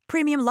linen,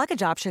 premium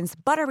luggage options,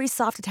 buttery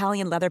soft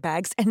Italian leather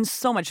bags, and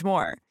so much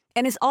more.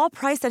 And is all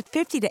priced at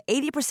 50 to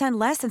 80%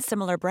 less than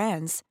similar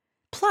brands.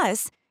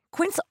 Plus,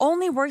 Quince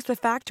only works with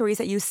factories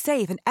that use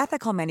safe and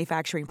ethical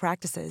manufacturing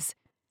practices.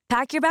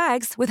 Pack your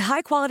bags with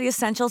high-quality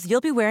essentials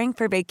you'll be wearing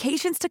for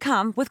vacations to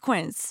come with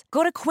Quince.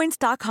 Go to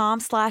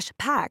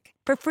quince.com/pack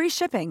for free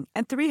shipping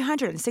and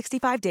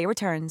 365-day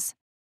returns.